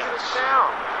plants.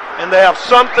 And they have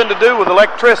something to do with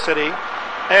electricity.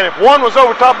 And if one was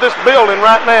over top of this building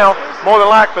right now, more than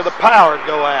likely the power would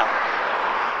go out.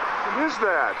 What is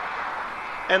that?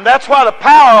 And that's why the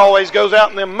power always goes out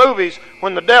in them movies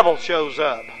when the devil shows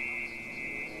up.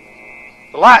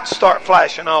 The lights start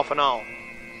flashing off and on.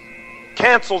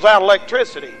 Cancels out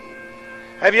electricity.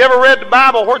 Have you ever read the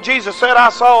Bible where Jesus said, I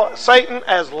saw Satan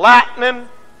as lightning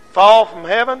fall from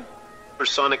heaven?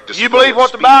 You believe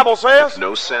what the Bible says?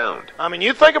 No sound. I mean,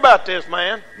 you think about this,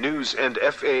 man. News and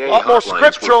FAA a lot more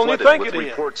scriptural than you think it is.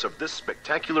 Reports of this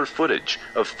spectacular footage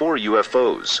of 4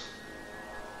 UFOs.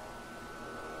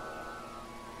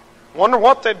 Wonder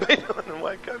what they'd be doing in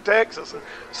Waco, Texas, and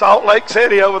Salt Lake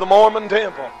City over the Mormon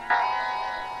Temple.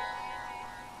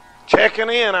 Checking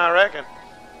in, I reckon.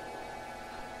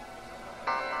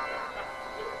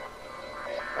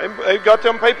 They've got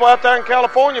them people out there in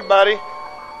California, buddy.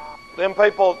 Them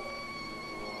people,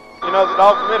 you know, that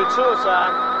all committed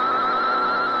suicide.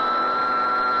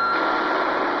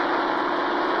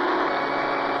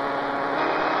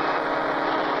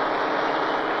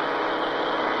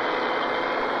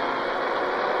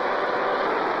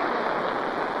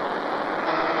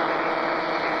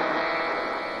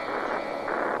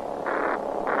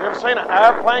 You ever seen an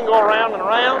airplane go around and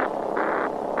around?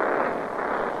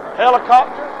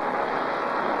 Helicopter?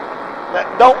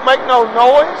 That don't make no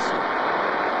noise?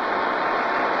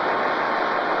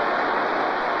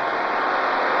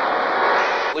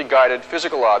 Guided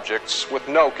physical objects with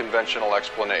no conventional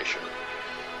explanation.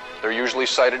 They're usually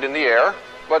sighted in the air,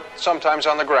 but sometimes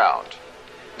on the ground.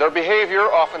 Their behavior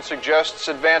often suggests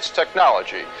advanced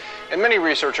technology, and many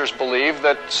researchers believe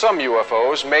that some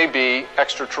UFOs may be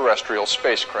extraterrestrial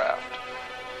spacecraft.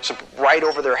 So right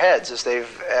over their heads as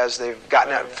they've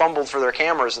gotten out, fumbled for their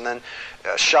cameras and then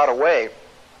shot away.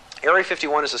 Area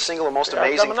 51 is the single most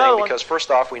amazing thing because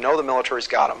first off, we know the military's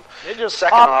got them.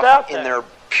 Second off, in their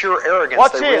pure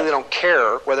arrogance, they really don't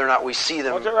care whether or not we see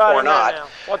them or not.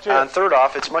 And third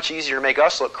off, it's much easier to make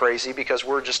us look crazy because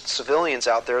we're just civilians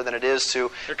out there than it is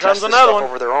to test this stuff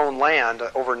over their own land,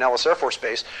 over Nellis Air Force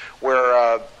Base,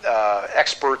 where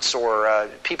experts or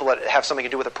people that have something to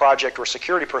do with a project or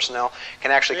security personnel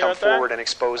can actually come forward and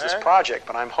expose this project.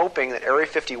 But I'm hoping that Area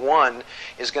 51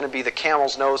 is going to be the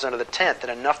camel's nose under the tent, that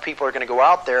enough people are going to go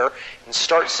out there and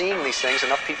start seeing these things,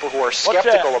 enough people who are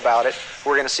skeptical about it, who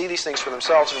are going to see these things for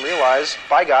themselves and realize,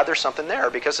 by God, there's something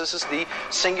there, because this is the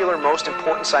singular most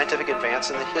important scientific advance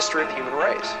in the history of the human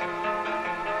race.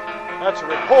 That's a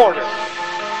reporter.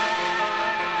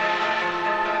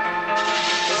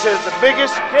 This is the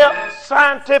biggest kept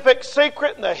scientific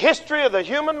secret in the history of the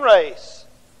human race.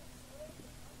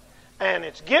 And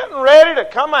it's getting ready to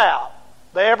come out.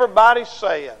 Everybody's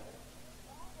saying.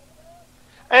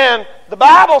 And the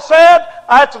Bible said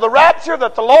after the rapture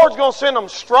that the Lord's going to send them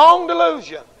strong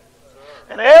delusion.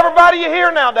 And everybody you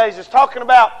hear nowadays is talking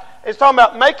about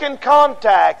making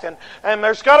contact, and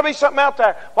there's got to be something out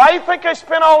there. Why do you think they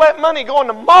spend all that money going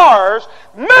to Mars,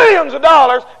 millions of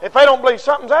dollars, if they don't believe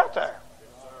something's out there?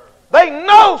 They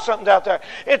know something's out there.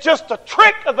 It's just a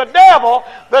trick of the devil.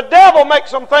 The devil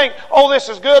makes them think, oh, this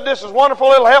is good, this is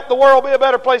wonderful, it'll help the world be a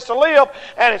better place to live,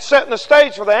 and it's setting the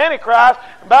stage for the Antichrist.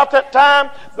 About that time,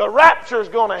 the rapture is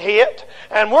going to hit,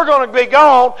 and we're going to be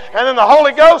gone, and then the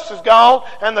Holy Ghost is gone,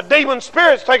 and the demon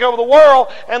spirits take over the world,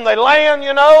 and they land,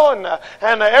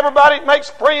 and everybody makes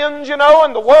friends, and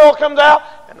the world comes out,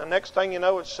 and the next thing you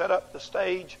know, it's set up the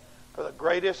stage for the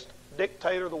greatest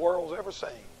dictator the world's ever seen.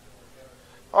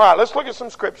 All right, let's look at some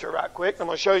scripture right quick. I'm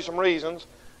going to show you some reasons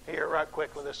here right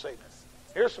quickly this evening.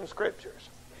 Here's some scriptures.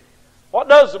 What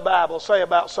does the Bible say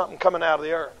about something coming out of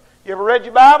the earth? You ever read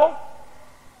your Bible?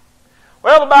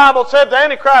 Well, the Bible said the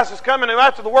Antichrist is coming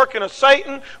after the working of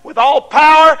Satan with all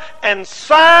power and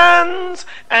signs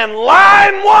and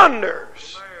lying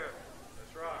wonders.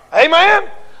 Amen?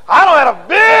 I don't have a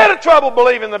bit of trouble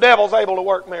believing the devil's able to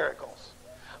work miracles.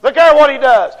 Look at what he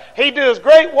does. He does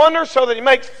great wonders so that he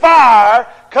makes fire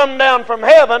come down from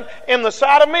heaven in the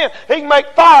sight of men. He can make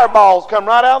fireballs come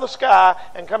right out of the sky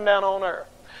and come down on earth.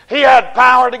 He had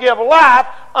power to give life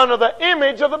under the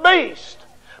image of the beast.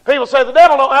 People say the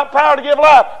devil don't have power to give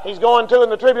life. He's going to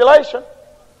in the tribulation.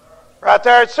 Right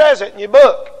there it says it in your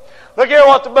book. Look here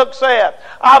what the book said.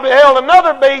 I beheld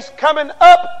another beast coming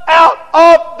up out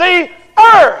of the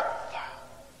earth.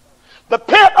 The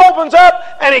pit opens up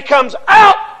and he comes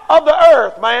out of the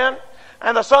earth, man.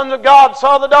 And the sons of God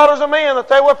saw the daughters of men that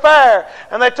they were fair,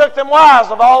 and they took them wives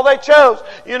of all they chose.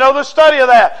 You know the study of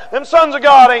that. Them sons of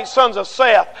God ain't sons of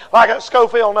Seth, like that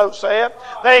Schofield note said.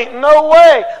 They ain't no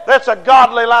way that's a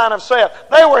godly line of Seth.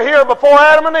 They were here before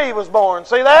Adam and Eve was born.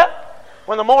 See that?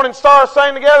 When the morning stars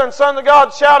sang together and sons of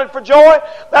God shouted for joy,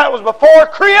 that was before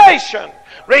creation.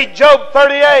 Read Job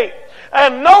 38.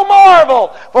 And no marvel,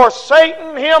 for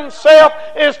Satan himself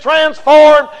is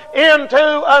transformed into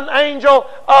an angel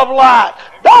of light.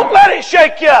 Don't let it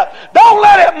shake you up. Don't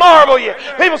let it marvel you.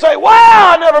 People say, wow,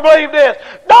 I never believed this.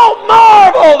 Don't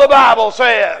marvel, the Bible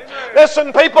says.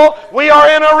 Listen, people, we are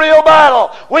in a real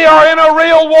battle. We are in a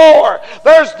real war.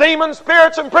 There's demon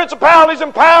spirits and principalities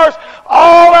and powers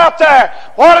all out there.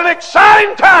 What an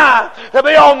exciting time to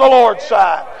be on the Lord's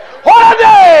side. What a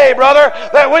day, brother,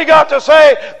 that we got to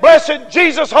say, blessed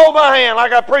Jesus, hold my hand,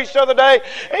 like I preached the other day.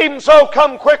 Even so,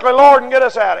 come quickly, Lord, and get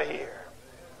us out of here.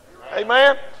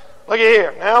 Amen? Look at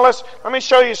here. Now, let me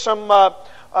show you some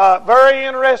very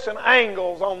interesting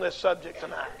angles on this subject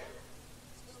tonight.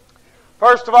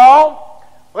 First of all,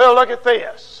 we'll look at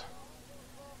this.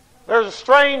 There's a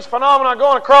strange phenomenon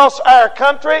going across our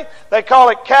country. They call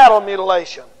it cattle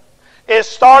mutilation. It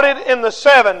started in the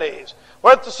 70s.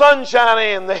 With the sunshine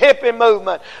in, the hippie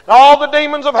movement, and all the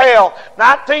demons of hell.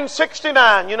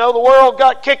 1969, the world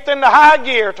got kicked into high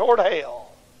gear toward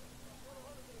hell.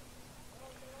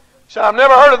 So I've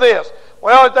never heard of this.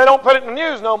 Well, they don't put it in the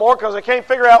news no more because they can't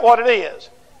figure out what it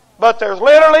is. But there's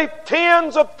literally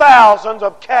tens of thousands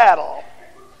of cattle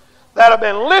that have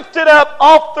been lifted up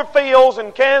off their fields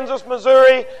in Kansas,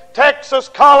 Missouri, Texas,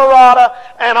 Colorado,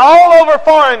 and all over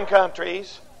foreign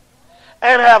countries,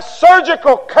 and have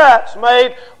surgical cuts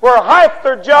made where half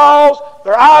their jaws,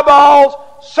 their eyeballs,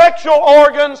 sexual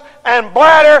organs, and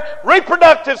bladder,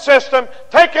 reproductive system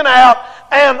taken out,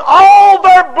 and all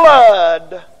their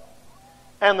blood.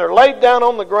 And they're laid down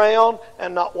on the ground,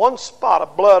 and not one spot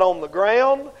of blood on the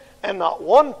ground, and not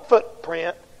one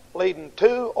footprint leading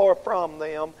to or from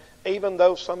them, even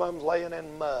though some of them's laying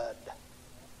in mud.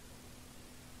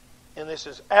 And this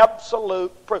is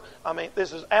absolute proof.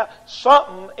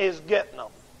 Something is getting them.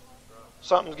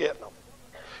 Something's getting them.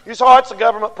 You saw it's a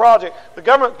government project. The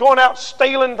government's going out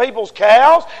stealing people's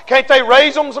cows. Can't they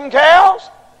raise them some cows?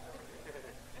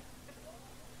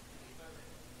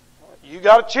 You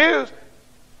got to choose.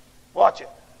 Watch it.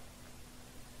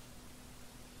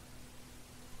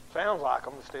 Sounds like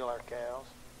them to steal our cows.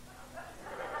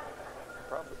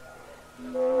 Probably.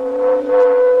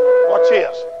 Watch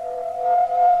this.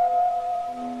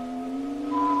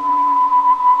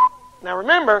 Now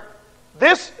remember,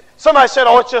 somebody said,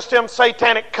 oh, it's just them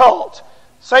satanic cults.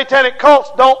 Satanic cults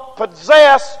don't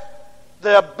possess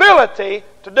the ability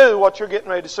to do what you're getting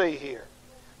ready to see here.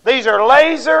 These are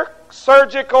laser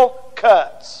surgical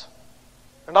cuts.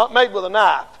 They're not made with a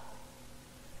knife.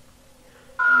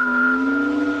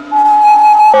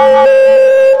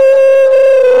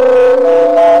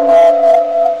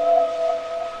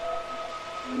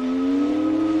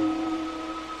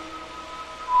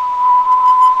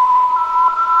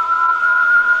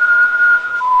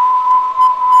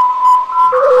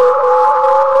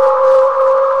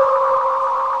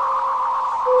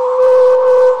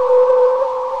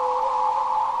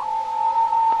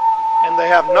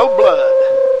 No blood.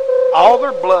 All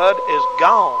their blood is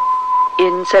gone.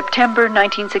 in September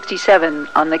 1967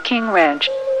 on the King Ranch.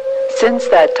 Since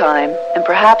that time, and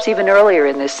perhaps even earlier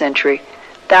in this century,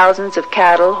 thousands of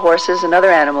cattle, horses, and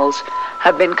other animals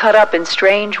have been cut up in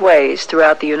strange ways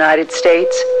throughout the United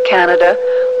States, Canada,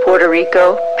 Puerto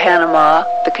Rico, Panama,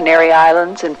 the Canary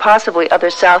Islands, and possibly other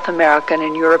South American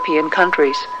and European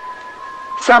countries.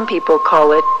 Some people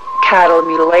call it cattle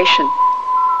mutilation.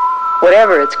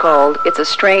 Whatever it's called, it's a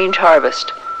strange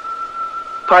harvest.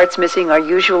 Parts missing are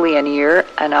usually an ear,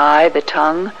 an eye, the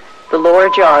tongue, the lower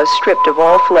jaw is stripped of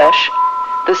all flesh,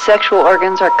 the sexual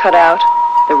organs are cut out,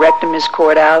 the rectum is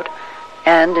cored out,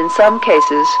 and in some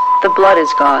cases, the blood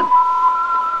is gone.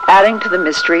 Adding to the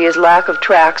mystery is lack of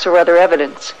tracks or other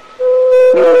evidence.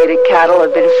 Mutilated cattle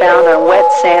have been found on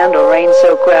wet sand or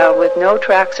rain-soaked ground with no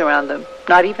tracks around them,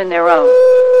 not even their own.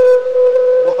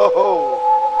 Whoa!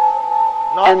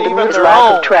 Not and even there's their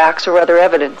lack own. of tracks or other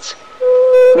evidence.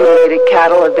 Mutilated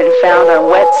cattle have been found on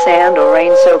wet sand or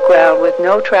rain-soaked ground with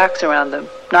no tracks around them,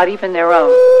 not even their own.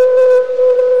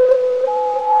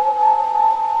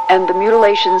 And the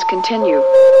mutilations continue.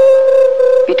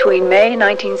 Between May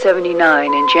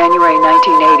 1979 and January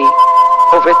 1980,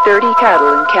 over 30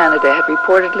 cattle in Canada had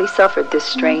reportedly suffered this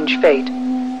strange fate.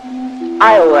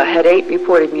 Iowa had 8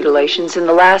 reported mutilations in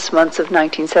the last months of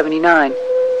 1979.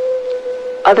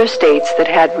 Other states that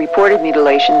had reported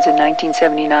mutilations in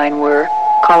 1979 were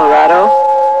Colorado,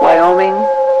 Wyoming,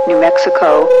 New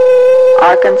Mexico,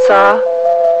 Arkansas,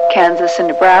 Kansas and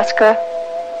Nebraska,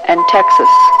 and Texas.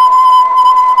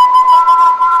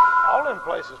 All them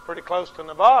places pretty close to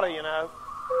Nevada, you know.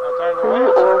 Out there in the Who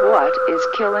west. or what is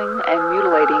killing and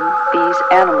mutilating these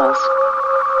animals?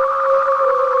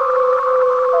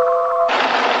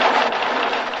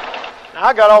 Now,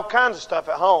 I got all kinds of stuff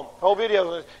at home. Whole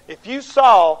videos. If you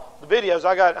saw the videos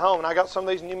I got at home, and I got some of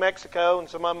these in New Mexico and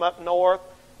some of them up north,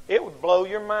 it would blow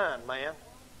your mind, man.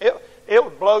 It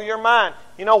would blow your mind.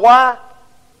 You know why?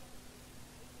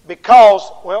 Because,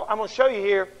 well, I'm going to show you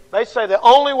here. They say the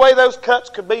only way those cuts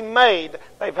could be made,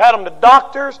 they've had them to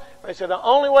doctors, they said the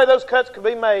only way those cuts could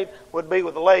be made would be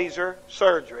with laser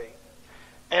surgery.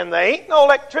 And there ain't no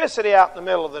electricity out in the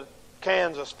middle of the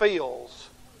Kansas fields.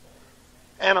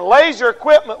 And a laser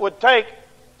equipment would take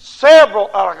several,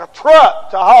 like a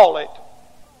truck to haul it.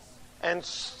 And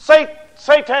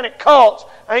satanic cults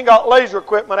ain't got laser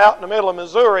equipment out in the middle of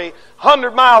Missouri,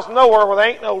 100 miles from nowhere where there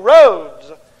ain't no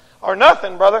roads or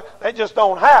nothing, brother. That just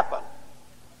don't happen.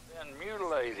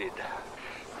 Mutilated.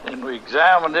 And we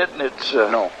examined it, and it's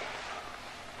no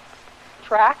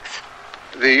tracks.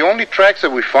 The only tracks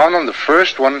that we found on the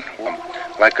first one,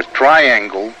 like a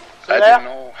triangle. See I that? didn't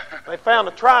know. They found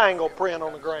a triangle print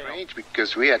on the ground. Strange,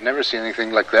 because we had never seen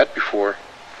anything like that before.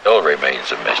 Still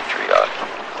remains a mystery.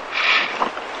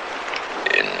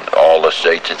 In all the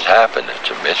states it's happened, it's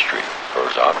a mystery as far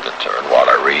as I'm concerned, what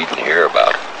I read and hear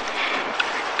about it.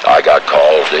 I got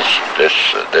calls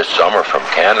this summer from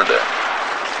Canada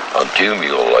on 2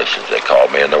 mutilations. They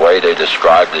called me, and the way they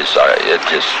described this, it's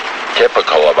just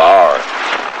typical of our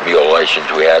mutilations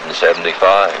we had in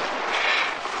 '75.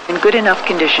 In good enough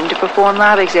condition to perform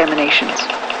lab examinations.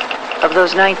 Of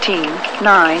those 19,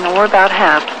 9, or about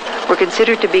half, were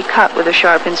considered to be cut with a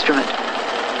sharp instrument.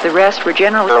 The rest were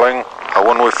generally...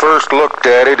 When we first looked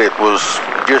at it, it was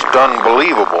just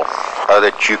unbelievable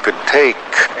that you could take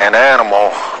an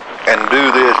animal and do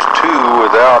this too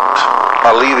without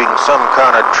leaving some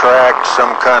kind of track,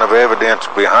 some kind of evidence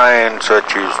behind,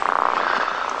 such as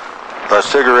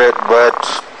cigarette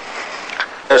butts.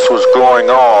 This was going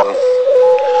on.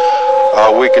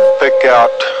 We could pick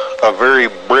out a very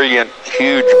brilliant,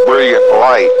 huge, brilliant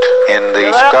light in the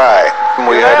sky.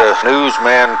 We had a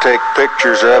newsman take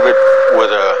pictures of it with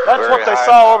a That's what they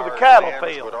saw over the cattle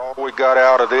field. All we got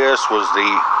out of this was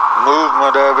the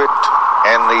movement of it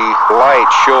and the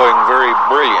light showing very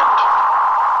brilliant.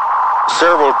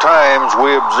 Several times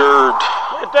we observed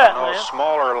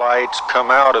smaller lights come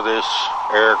out of this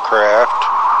aircraft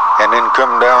and then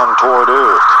come down toward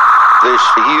Earth. This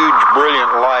huge,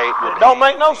 brilliant light don't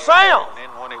make no sound. And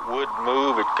when it would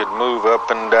move, it could move up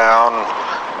and down,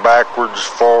 backwards,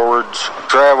 forwards,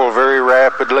 travel very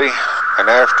rapidly. And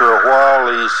after a while,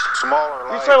 these smaller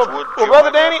lights well, Brother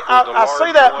Danny, I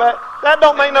see that, but that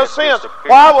don't make no sense.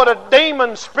 Why would a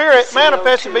demon spirit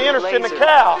manifest and be interested in a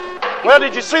cow? Well,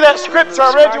 did you see that scripture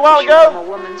I read you a while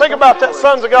ago? Think about that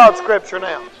Sons of God scripture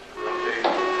now.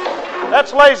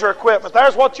 That's laser equipment.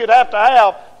 There's what you'd have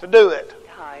to do it.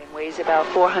 Weighs about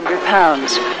 400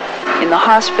 pounds. In the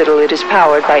hospital, it is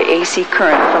powered by AC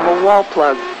current from a wall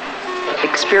plug.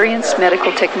 Experienced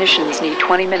medical technicians need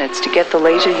 20 minutes to get the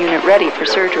laser unit ready for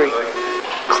surgery.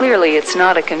 Clearly, it's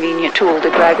not a convenient tool to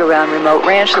drag around remote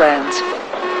ranch lands.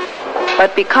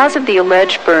 But because of the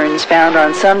alleged burns found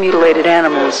on some mutilated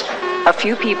animals, a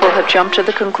few people have jumped to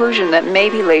the conclusion that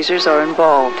maybe lasers are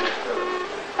involved.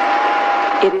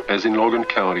 As in Logan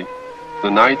County,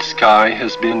 the night sky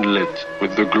has been lit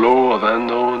with the glow of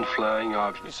unknown flying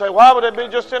objects. You say, why would they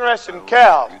be just interested in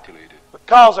cows?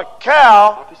 Because a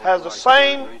cow has the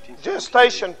same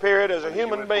gestation period as a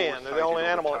human being. They're the only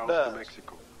animal that does.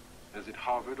 As it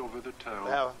hovered over the town,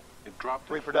 They have it dropped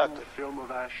a reproductive. film of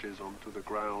ashes onto the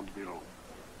ground below.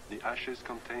 The ashes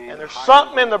contained... And there's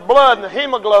something in the blood and the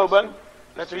hemoglobin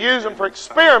that they're using for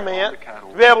experiment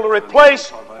to be able to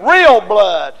replace real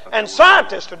blood. And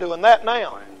scientists are doing that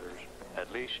now.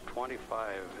 At least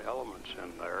 25 elements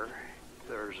in there.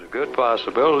 There's a good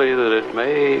possibility that it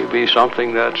may be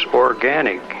something that's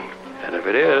organic. And if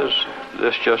it is,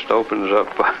 this just opens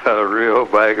up a real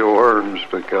bag of worms,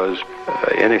 because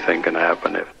anything can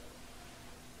happen. Ain't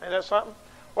that something?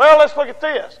 Well, let's look at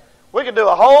this. We could do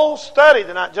a whole study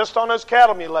tonight just on those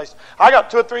cattle mutilations. I got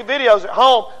 2 or 3 videos at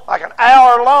home, like an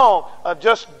hour long, of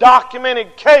just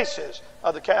documented cases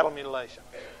of the cattle mutilation.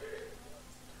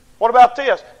 What about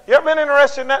this? You ever been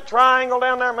interested in that triangle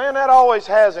down there? Man, that always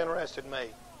has interested me.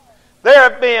 There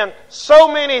have been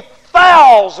so many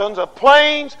thousands of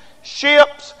planes,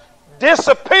 ships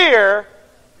disappear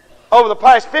over the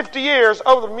past 50 years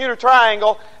over the Bermuda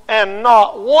Triangle, and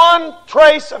not one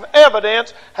trace of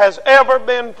evidence has ever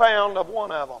been found of one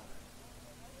of them.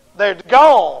 They're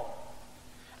gone.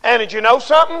 And did you know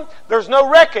something? There's no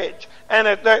wreckage, and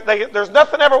there's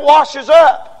nothing ever washes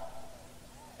up.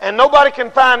 And nobody can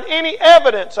find any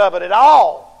evidence of it at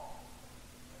all.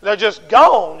 They're just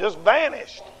gone, just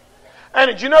vanished. And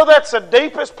did you know that's the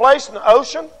deepest place in the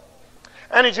ocean?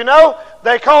 And did you know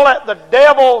they call that the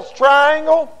Devil's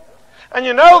Triangle? And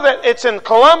you know that it's in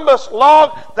Columbus'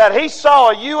 log that he saw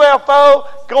a UFO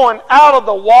going out of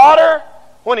the water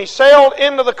when he sailed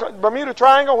into the Bermuda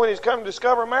Triangle when he's come to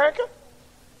discover America?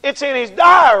 It's in his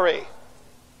diary.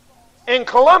 In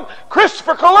Columbus,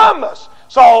 Christopher Columbus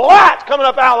saw a light coming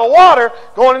up out of the water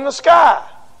going in the sky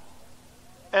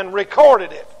and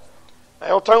recorded it.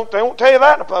 They won't tell you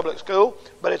that in a public school,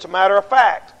 but it's a matter of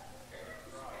fact.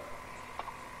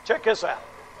 Check this out.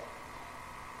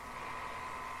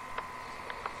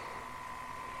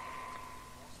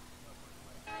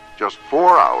 Just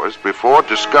 4 hours before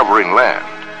discovering land,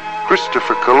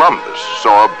 Christopher Columbus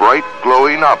saw a bright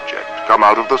glowing object come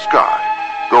out of the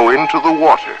sky, go into the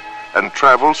water, and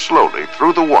travel slowly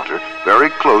through the water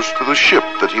very close to the ship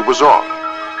that he was on.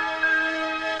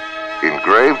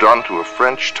 Engraved onto a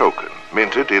French token,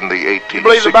 minted in the 1860s, you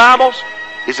believe the Bible?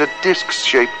 Is a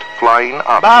disc-shaped flying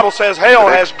object. The Bible says hell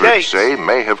has Experts gates. say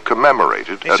may have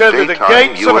commemorated He a says that the daytime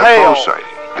gates of UFO hell. sighting.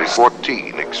 The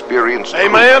 14 experienced crew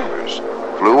Amen. members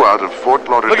flew out of Fort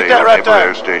Lauderdale Look at that right Naval there.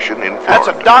 Air Station in Florida. That's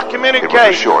a documented It was a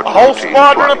case. short A whole routine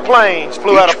squadron flight. of planes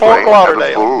flew Each out of Fort plane had a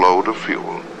Lauderdale. full load of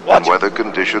fuel, and weather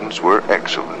conditions were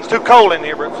excellent. It's too cold in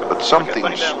here, Bruce. But something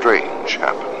strange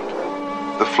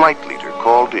happened. The flight leader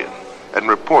called in and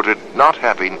reported not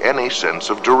having any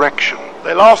sense of direction.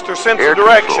 They lost their sense Air of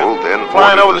direction Control then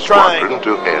flying ordered over the squadron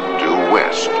triangle. to head due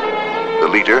west. The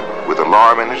leader, with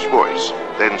alarm in his voice,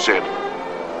 then said,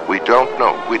 "We don't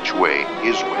know which way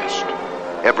is west.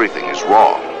 Everything is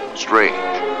wrong,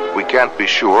 strange. We can't be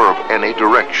sure of any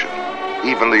direction.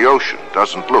 Even the ocean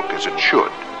doesn't look as it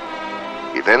should."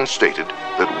 He then stated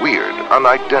that weird,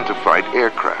 unidentified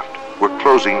aircraft were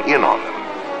closing in on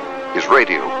them. His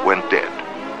radio went dead.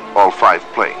 All 5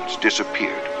 planes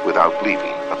disappeared without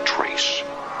leaving a trace.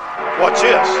 Watch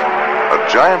this. A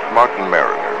giant Martin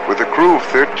Mariner with a crew of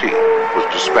 13 was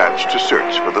dispatched to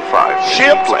search for the 5 missing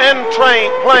Ships planes. and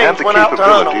It planes had the went out to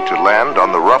hunt capability them. to land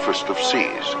on the roughest of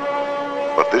seas.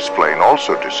 But this plane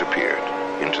also disappeared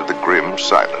into the grim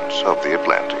silence of the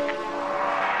Atlantic.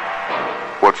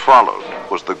 What followed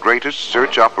was the greatest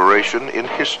search operation in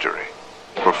history.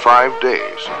 For 5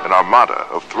 days, an armada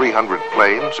of 300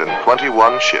 planes and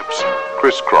 21 ships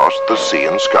crisscrossed the sea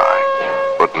and sky.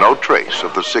 But no trace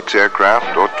of the 6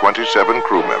 aircraft or 27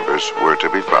 crew members were to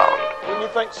be found. Wouldn't you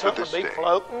think something would be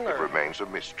floating? It remains a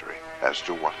mystery as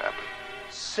to what happened.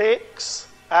 6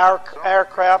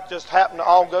 aircraft just happened to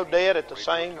all go dead at the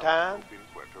same time.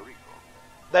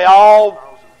 They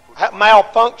all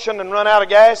malfunctioned and run out of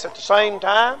gas at the same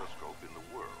time.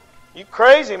 You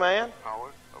crazy, man.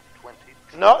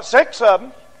 Not 6 of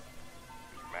them.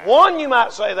 1, you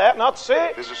might say that, not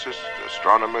 6. Physicists,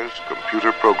 astronomers,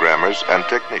 computer programmers, and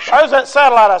technicians, There's that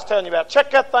satellite I was telling you about. Check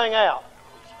that thing out.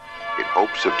 in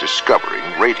hopes of discovering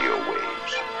radio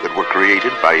waves that were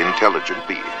created by intelligent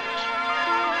beings.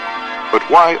 But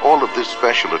why all of this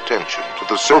special attention to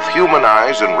the both human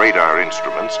eyes and radar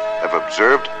instruments have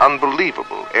observed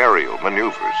unbelievable aerial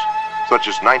maneuvers, such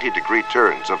as 90-degree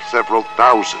turns of several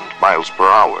thousand miles per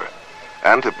hour,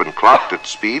 and have been clocked at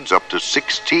speeds up to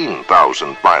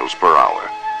 16,000 miles per hour.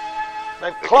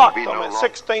 They've clocked them at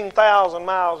 16,000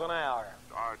 miles an hour.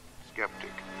 Are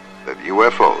skeptic that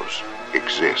UFOs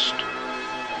exist.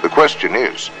 The question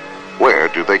is, where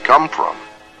do they come from?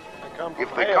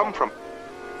 If they come from...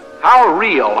 How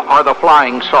real are the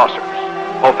flying saucers?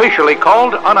 Officially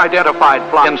called unidentified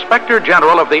flying, Inspector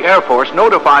General of the Air Force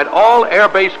notified all Air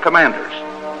Base commanders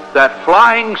that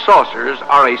flying saucers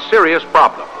are a serious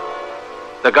problem.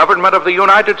 The government of the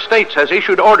United States has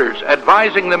issued orders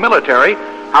advising the military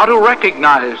how to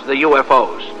recognize the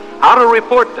UFOs, how to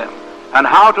report them, and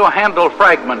how to handle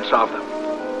fragments of them.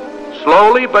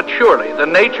 Slowly but surely, the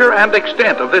nature and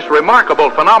extent of this remarkable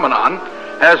phenomenon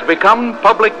has become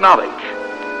public knowledge.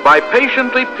 By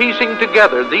patiently piecing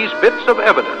together these bits of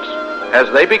evidence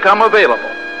as they become available,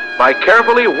 by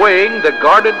carefully weighing the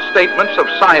guarded statements of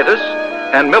scientists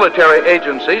and military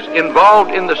agencies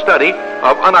involved in the study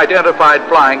of unidentified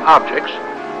flying objects,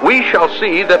 we shall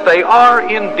see that they are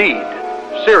indeed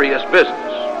serious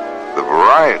business. The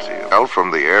variety from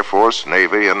the Air Force,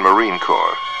 Navy, and Marine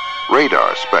Corps,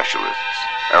 radar specialists,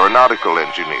 aeronautical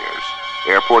engineers,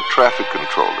 airport traffic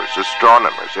controllers,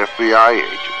 astronomers, FBI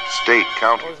agents, state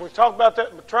county. As we talk about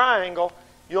that triangle,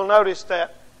 you'll notice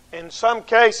that in some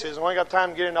cases, and we ain't got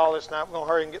time to get into all this now, we're going to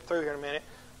hurry and get through here in a minute.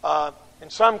 In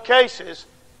some cases,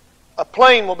 a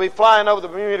plane will be flying over the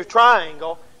Bermuda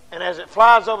Triangle, and as it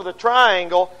flies over the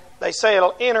triangle, they say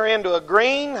it'll enter into a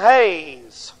green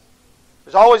haze.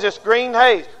 There's always this green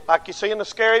haze, like you see in the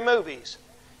scary movies.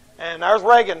 And there's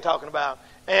Reagan talking about.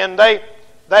 And they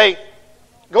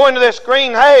go into this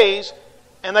green haze,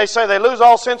 and they say they lose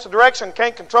all sense of direction,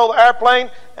 can't control the airplane,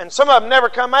 and some of them never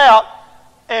come out.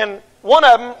 And one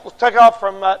of them was taken off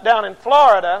from down in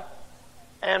Florida,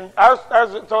 and I was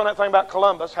throwing that thing about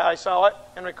Columbus, how he saw it,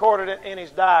 and recorded it in his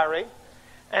diary.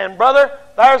 And brother,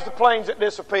 there's the planes that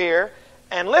disappear.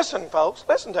 And listen, folks,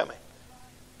 listen to me.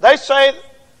 They say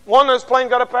one of those planes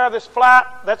got up out of this flight.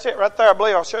 That's it right there, I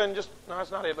believe. I'll show you in just, no,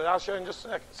 that's not it, but I'll show you in just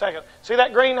a second. See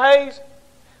that green haze?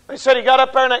 They said he got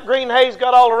up there and that green haze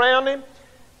got all around him.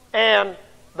 And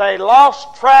they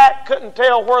lost track, couldn't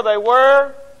tell where they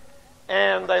were.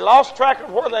 And they lost track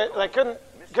of where they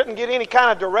couldn't get any kind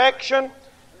of direction.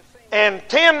 And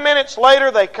 10 minutes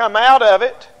later, they come out of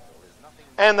it.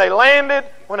 And they landed.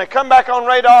 When they come back on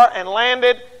radar and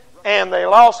landed, and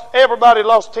everybody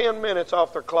lost 10 minutes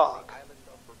off their clock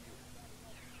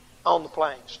on the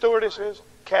plane. Stewardesses,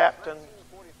 captain,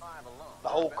 the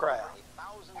whole crowd.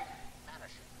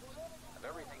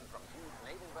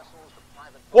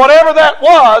 Whatever that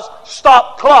was,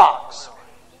 stopped clocks.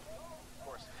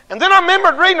 And then I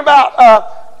remembered reading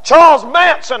about Charles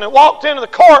Manson, that walked into the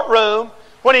courtroom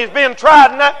when he was being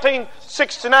tried in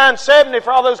 1969-70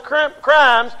 for all those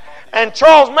crimes. And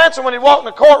Charles Manson, when he walked in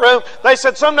the courtroom, they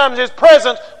said sometimes his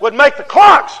presence would make the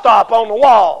clock stop on the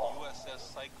wall.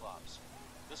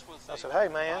 I said, hey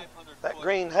man, that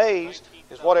green haze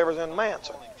is whatever's in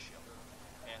Manson.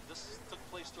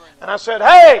 And I said,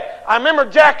 hey, I remember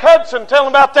Jack Hudson telling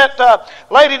about that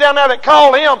lady down there that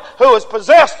called him who was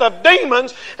possessed of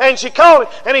demons, and she called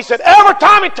him, and he said every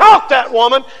time he talked to that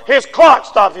woman, his clock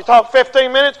stopped. If he talked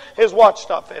 15 minutes, his watch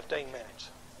stopped 15 minutes.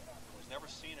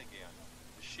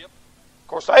 Of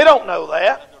course, they don't know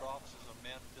that,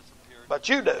 but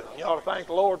you do. You ought to thank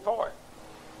the Lord for it.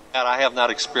 And I have not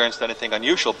experienced anything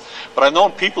unusual, but I've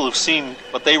known people who've seen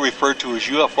what they refer to as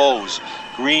UFOs,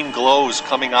 green glows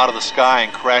coming out of the sky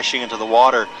and crashing into the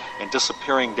water and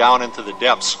disappearing down into the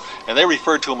depths. And they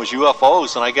referred to them as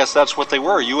UFOs, and I guess that's what they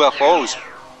were, UFOs.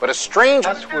 But a strange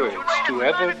last words to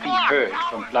ever be heard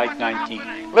from Flight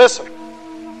 19. Listen.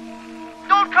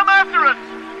 Don't come after us!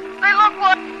 They look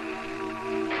like...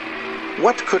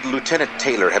 What could Lieutenant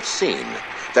Taylor have seen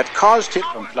that caused him...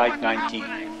 From Flight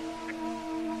 19.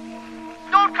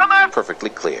 Don't come after... Perfectly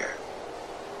clear.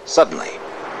 Suddenly,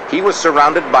 he was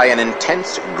surrounded by an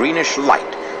intense greenish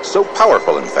light, so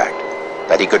powerful, in fact,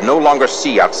 that he could no longer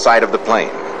see outside of the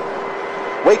plane.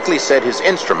 Wakely said his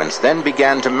instruments then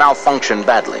began to malfunction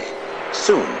badly.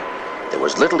 Soon, there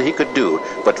was little he could do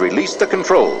but release the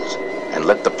controls and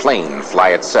let the plane fly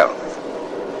itself.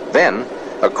 Then,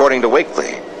 according to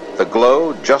Wakely, the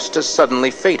glow just as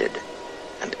suddenly faded,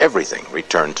 and everything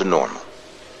returned to normal.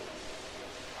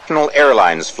 National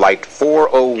Airlines Flight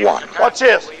 401. What's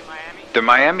this? The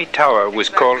Miami Tower was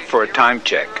called for a time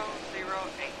check.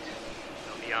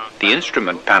 The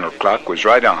instrument panel clock was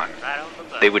right on.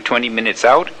 They were 20 minutes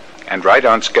out and right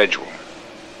on schedule.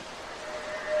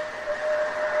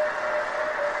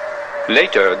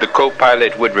 Later, the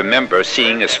co-pilot would remember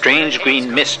seeing a strange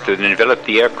green mist that enveloped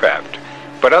the aircraft,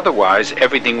 but otherwise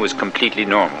everything was completely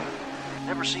normal.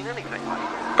 Never seen anything like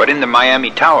it. But in the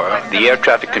Miami Tower, the air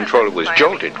traffic controller was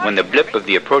jolted when the blip of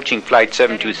the approaching Flight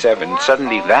 727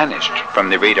 suddenly vanished from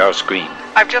the radar screen.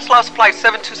 I've just lost Flight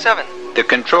 727. The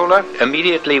controller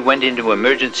immediately went into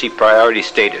emergency priority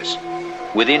status.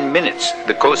 Within minutes,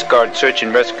 the Coast Guard Search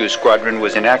and Rescue Squadron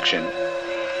was in action,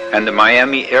 and the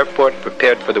Miami airport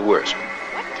prepared for the worst.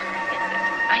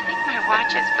 I think my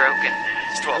watch is broken.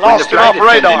 When the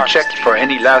flight attendant checked for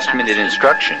any last-minute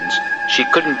instructions, she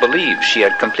couldn't believe she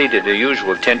had completed her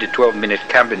usual 10 to 12-minute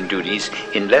cabin duties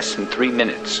in less than 3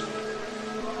 minutes.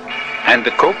 And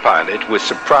the co-pilot was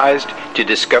surprised to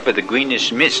discover the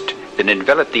greenish mist that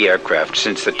enveloped the aircraft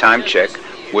since the time check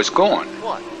was gone,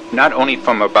 not only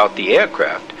from about the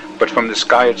aircraft, but from the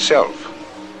sky itself.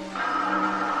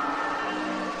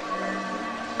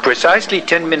 Precisely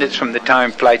 10 minutes from the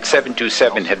time Flight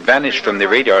 727 had vanished from the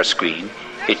radar screen,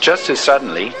 it just as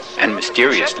suddenly and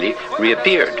mysteriously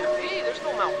reappeared.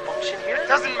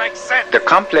 Doesn't make sense. The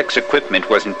complex equipment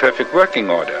was in perfect working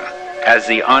order, as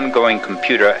the ongoing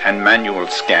computer and manual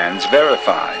scans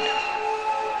verified.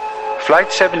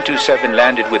 Flight 727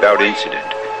 landed without incident,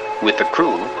 with the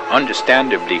crew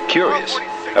understandably curious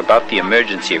about the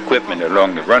emergency equipment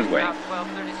along the runway.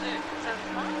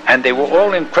 And they were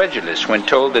all incredulous when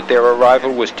told that their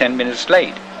arrival was 10 minutes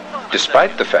late,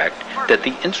 despite the fact that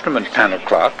the instrument panel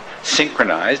clock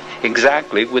synchronized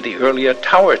exactly with the earlier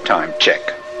tower time check.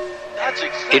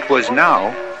 It was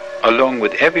now, along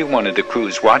with every one of the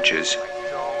crew's watches,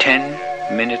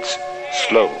 10 minutes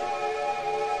slow.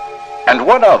 And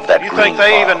what of that You green think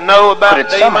they fog? even know about Could it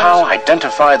demons? somehow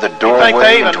identify the You think doorway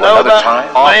they even into know another about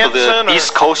time? Off of the Manson or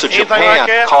east coast of anything Japan, like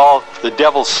that? called the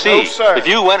Devil's Sea. No, sir. If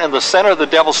you went in the center of the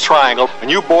Devil's Triangle and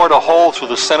you bored a hole through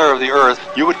the center of the earth,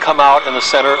 you would come out in the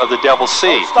center of the Devil's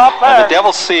Sea. stop there. And the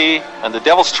Devil's Sea and the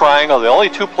Devil's Triangle are the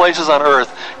only two places on earth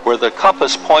where the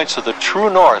compass points to the true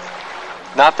north,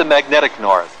 not the magnetic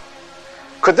north.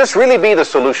 Could this really be the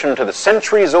solution to the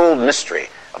centuries-old mystery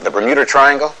of the Bermuda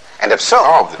Triangle? And if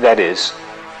so, That is,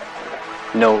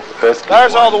 no earthly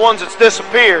There's all one. the ones that's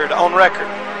disappeared on record.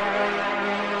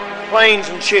 Planes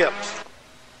and ships.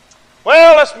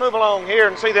 Well, let's move along here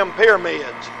and see them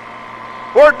pyramids.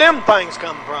 Where'd them things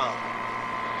come from?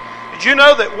 Did you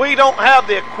know that we don't have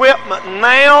the equipment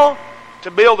now to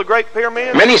build the Great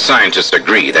Pyramid? many scientists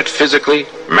agree that physically,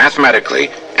 mathematically,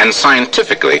 and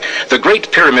scientifically, the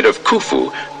Great Pyramid of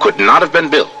Khufu could not have been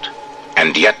built.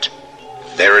 And yet,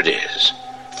 there it is.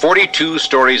 42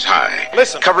 stories high,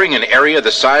 covering an area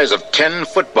the size of 10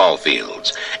 football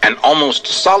fields, an almost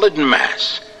solid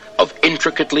mass of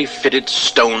intricately fitted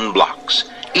stone blocks,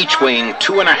 each weighing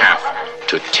 2.5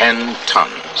 to 10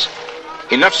 tons.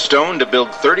 Enough stone to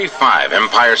build 35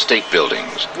 Empire State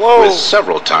Buildings, with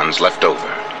several tons left over.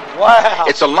 Wow.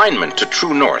 Its alignment to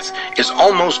true north is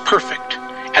almost perfect,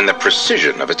 and the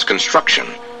precision of its construction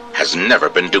has never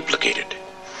been duplicated.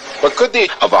 But could the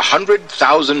of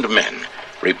 100,000 men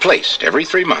replaced every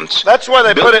 3 months? That's why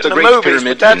they built put it in the Great movies,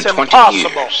 Pyramid but that's in 20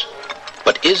 impossible. years.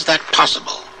 But is that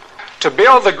possible? To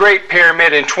build the Great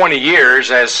Pyramid in 20 years,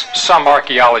 as some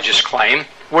archaeologists claim,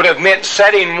 would have meant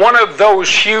setting one of those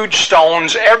huge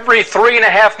stones every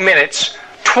 3.5 minutes,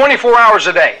 24 hours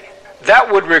a day.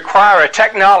 That would require a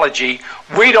technology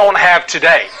we don't have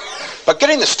today. But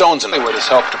getting the stones in Hollywood has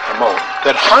helped to promote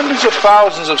that hundreds of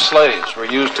thousands of slaves were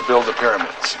used to build the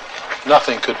pyramids.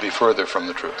 Nothing could be further from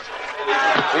the truth.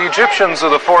 The Egyptians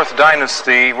of the 4th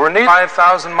dynasty were needed a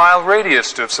 5,000-mile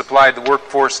radius to have supplied the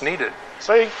workforce needed.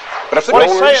 See? But if the What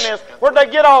he's saying is, where'd they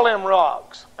get all them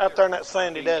rocks out there in that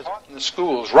sandy desert? in the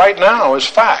schools right now is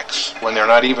facts when they're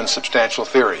not even substantial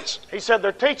theories. He said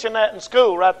they're teaching that in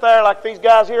school right there like these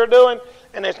guys here are doing,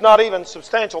 and it's not even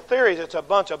substantial theories, it's a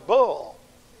bunch of bull.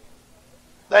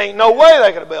 There ain't no way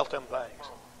they could have built them things.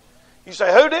 You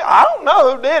say, who did? I don't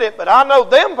know who did it, but I know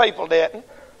them people didn't.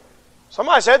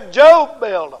 Somebody said Job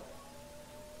built them.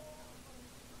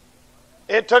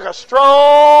 It took a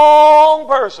strong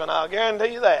person, I'll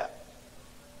guarantee you that.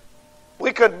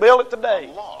 We couldn't build it today.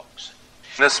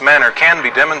 This manner can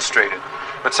be demonstrated,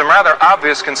 but some rather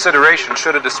obvious consideration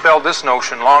should have dispelled this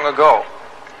notion long ago.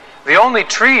 The only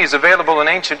trees available in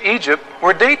ancient Egypt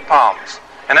were date palms,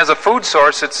 and as a food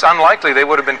source, it's unlikely they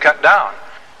would have been cut down.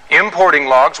 Importing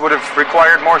logs would have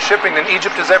required more shipping than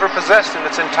Egypt has ever possessed in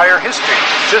its entire history,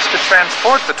 just to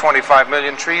transport the 25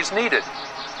 million trees needed.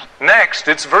 Next,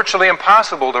 it's virtually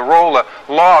impossible to roll a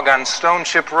log on stone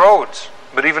chip roads.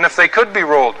 But even if they could be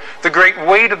rolled, the great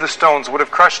weight of the stones would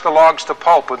have crushed the logs to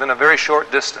pulp within a very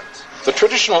short distance. The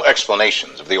traditional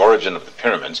explanations of the origin of the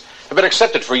pyramids have been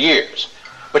accepted for years.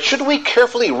 But should we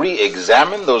carefully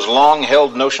re-examine those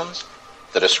long-held notions?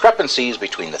 The discrepancies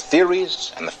between the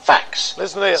theories and the facts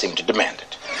seem to demand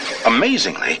it.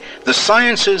 Amazingly, the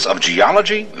sciences of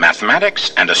geology,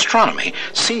 mathematics, and astronomy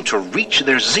seem to reach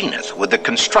their zenith with the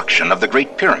construction of the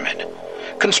Great Pyramid.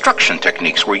 Construction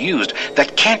techniques were used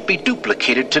that can't be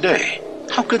duplicated today.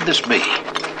 How could this be?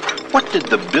 What did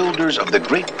the builders of the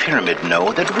Great Pyramid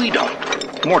know that we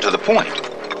don't? More to the point,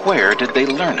 where did they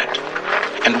learn it?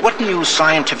 And what new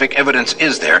scientific evidence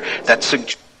is there that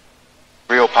suggests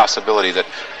real possibility that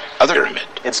other pyramid?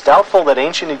 It's doubtful that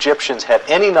ancient Egyptians had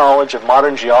any knowledge of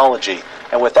modern geology,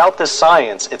 and without this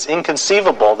science, it's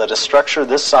inconceivable that a structure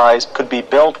this size could be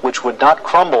built which would not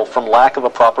crumble from lack of a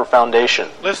proper foundation.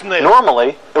 Listen to this.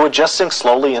 Normally, it would just sink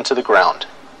slowly into the ground.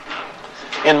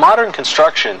 In modern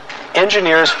construction,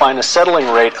 engineers find a settling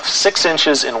rate of 6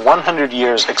 inches in 100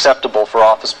 years acceptable for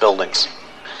office buildings.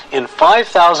 In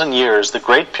 5,000 years, the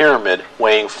Great Pyramid,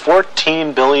 weighing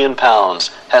 14 billion pounds,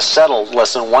 has settled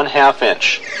less than 1/2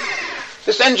 inch.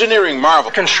 This engineering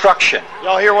marvel construction.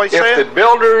 Y'all hear what he said? If the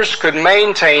builders could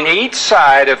maintain each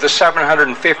side of the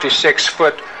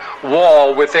 756-foot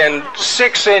wall within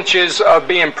 6 inches of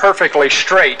being perfectly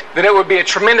straight, then it would be a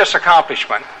tremendous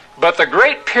accomplishment. But the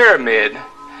Great Pyramid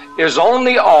is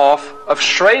only off of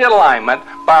straight alignment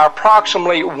by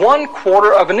approximately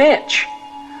 1/4 of an inch.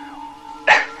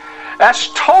 That's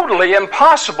totally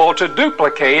impossible to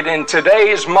duplicate in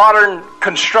today's modern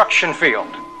construction field.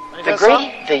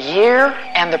 The year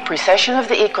and the precession of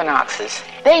the equinoxes,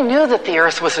 they knew that the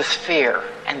Earth was a sphere,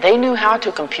 and they knew how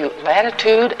to compute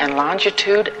latitude and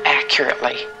longitude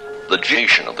accurately. The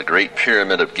location of the Great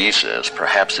Pyramid of Giza is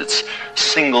perhaps its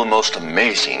single most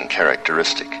amazing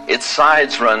characteristic. Its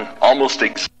sides run almost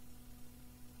exactly.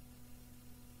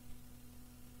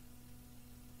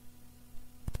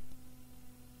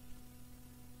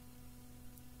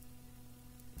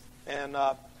 And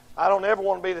I don't ever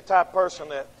want to be the type of person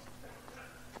that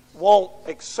won't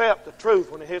accept the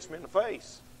truth when it hits me in the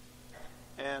face.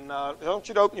 And I want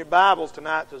you to open your Bibles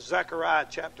tonight to Zechariah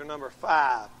chapter number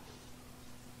 5.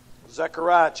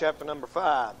 Zechariah chapter number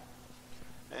 5.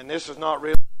 And this is not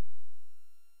really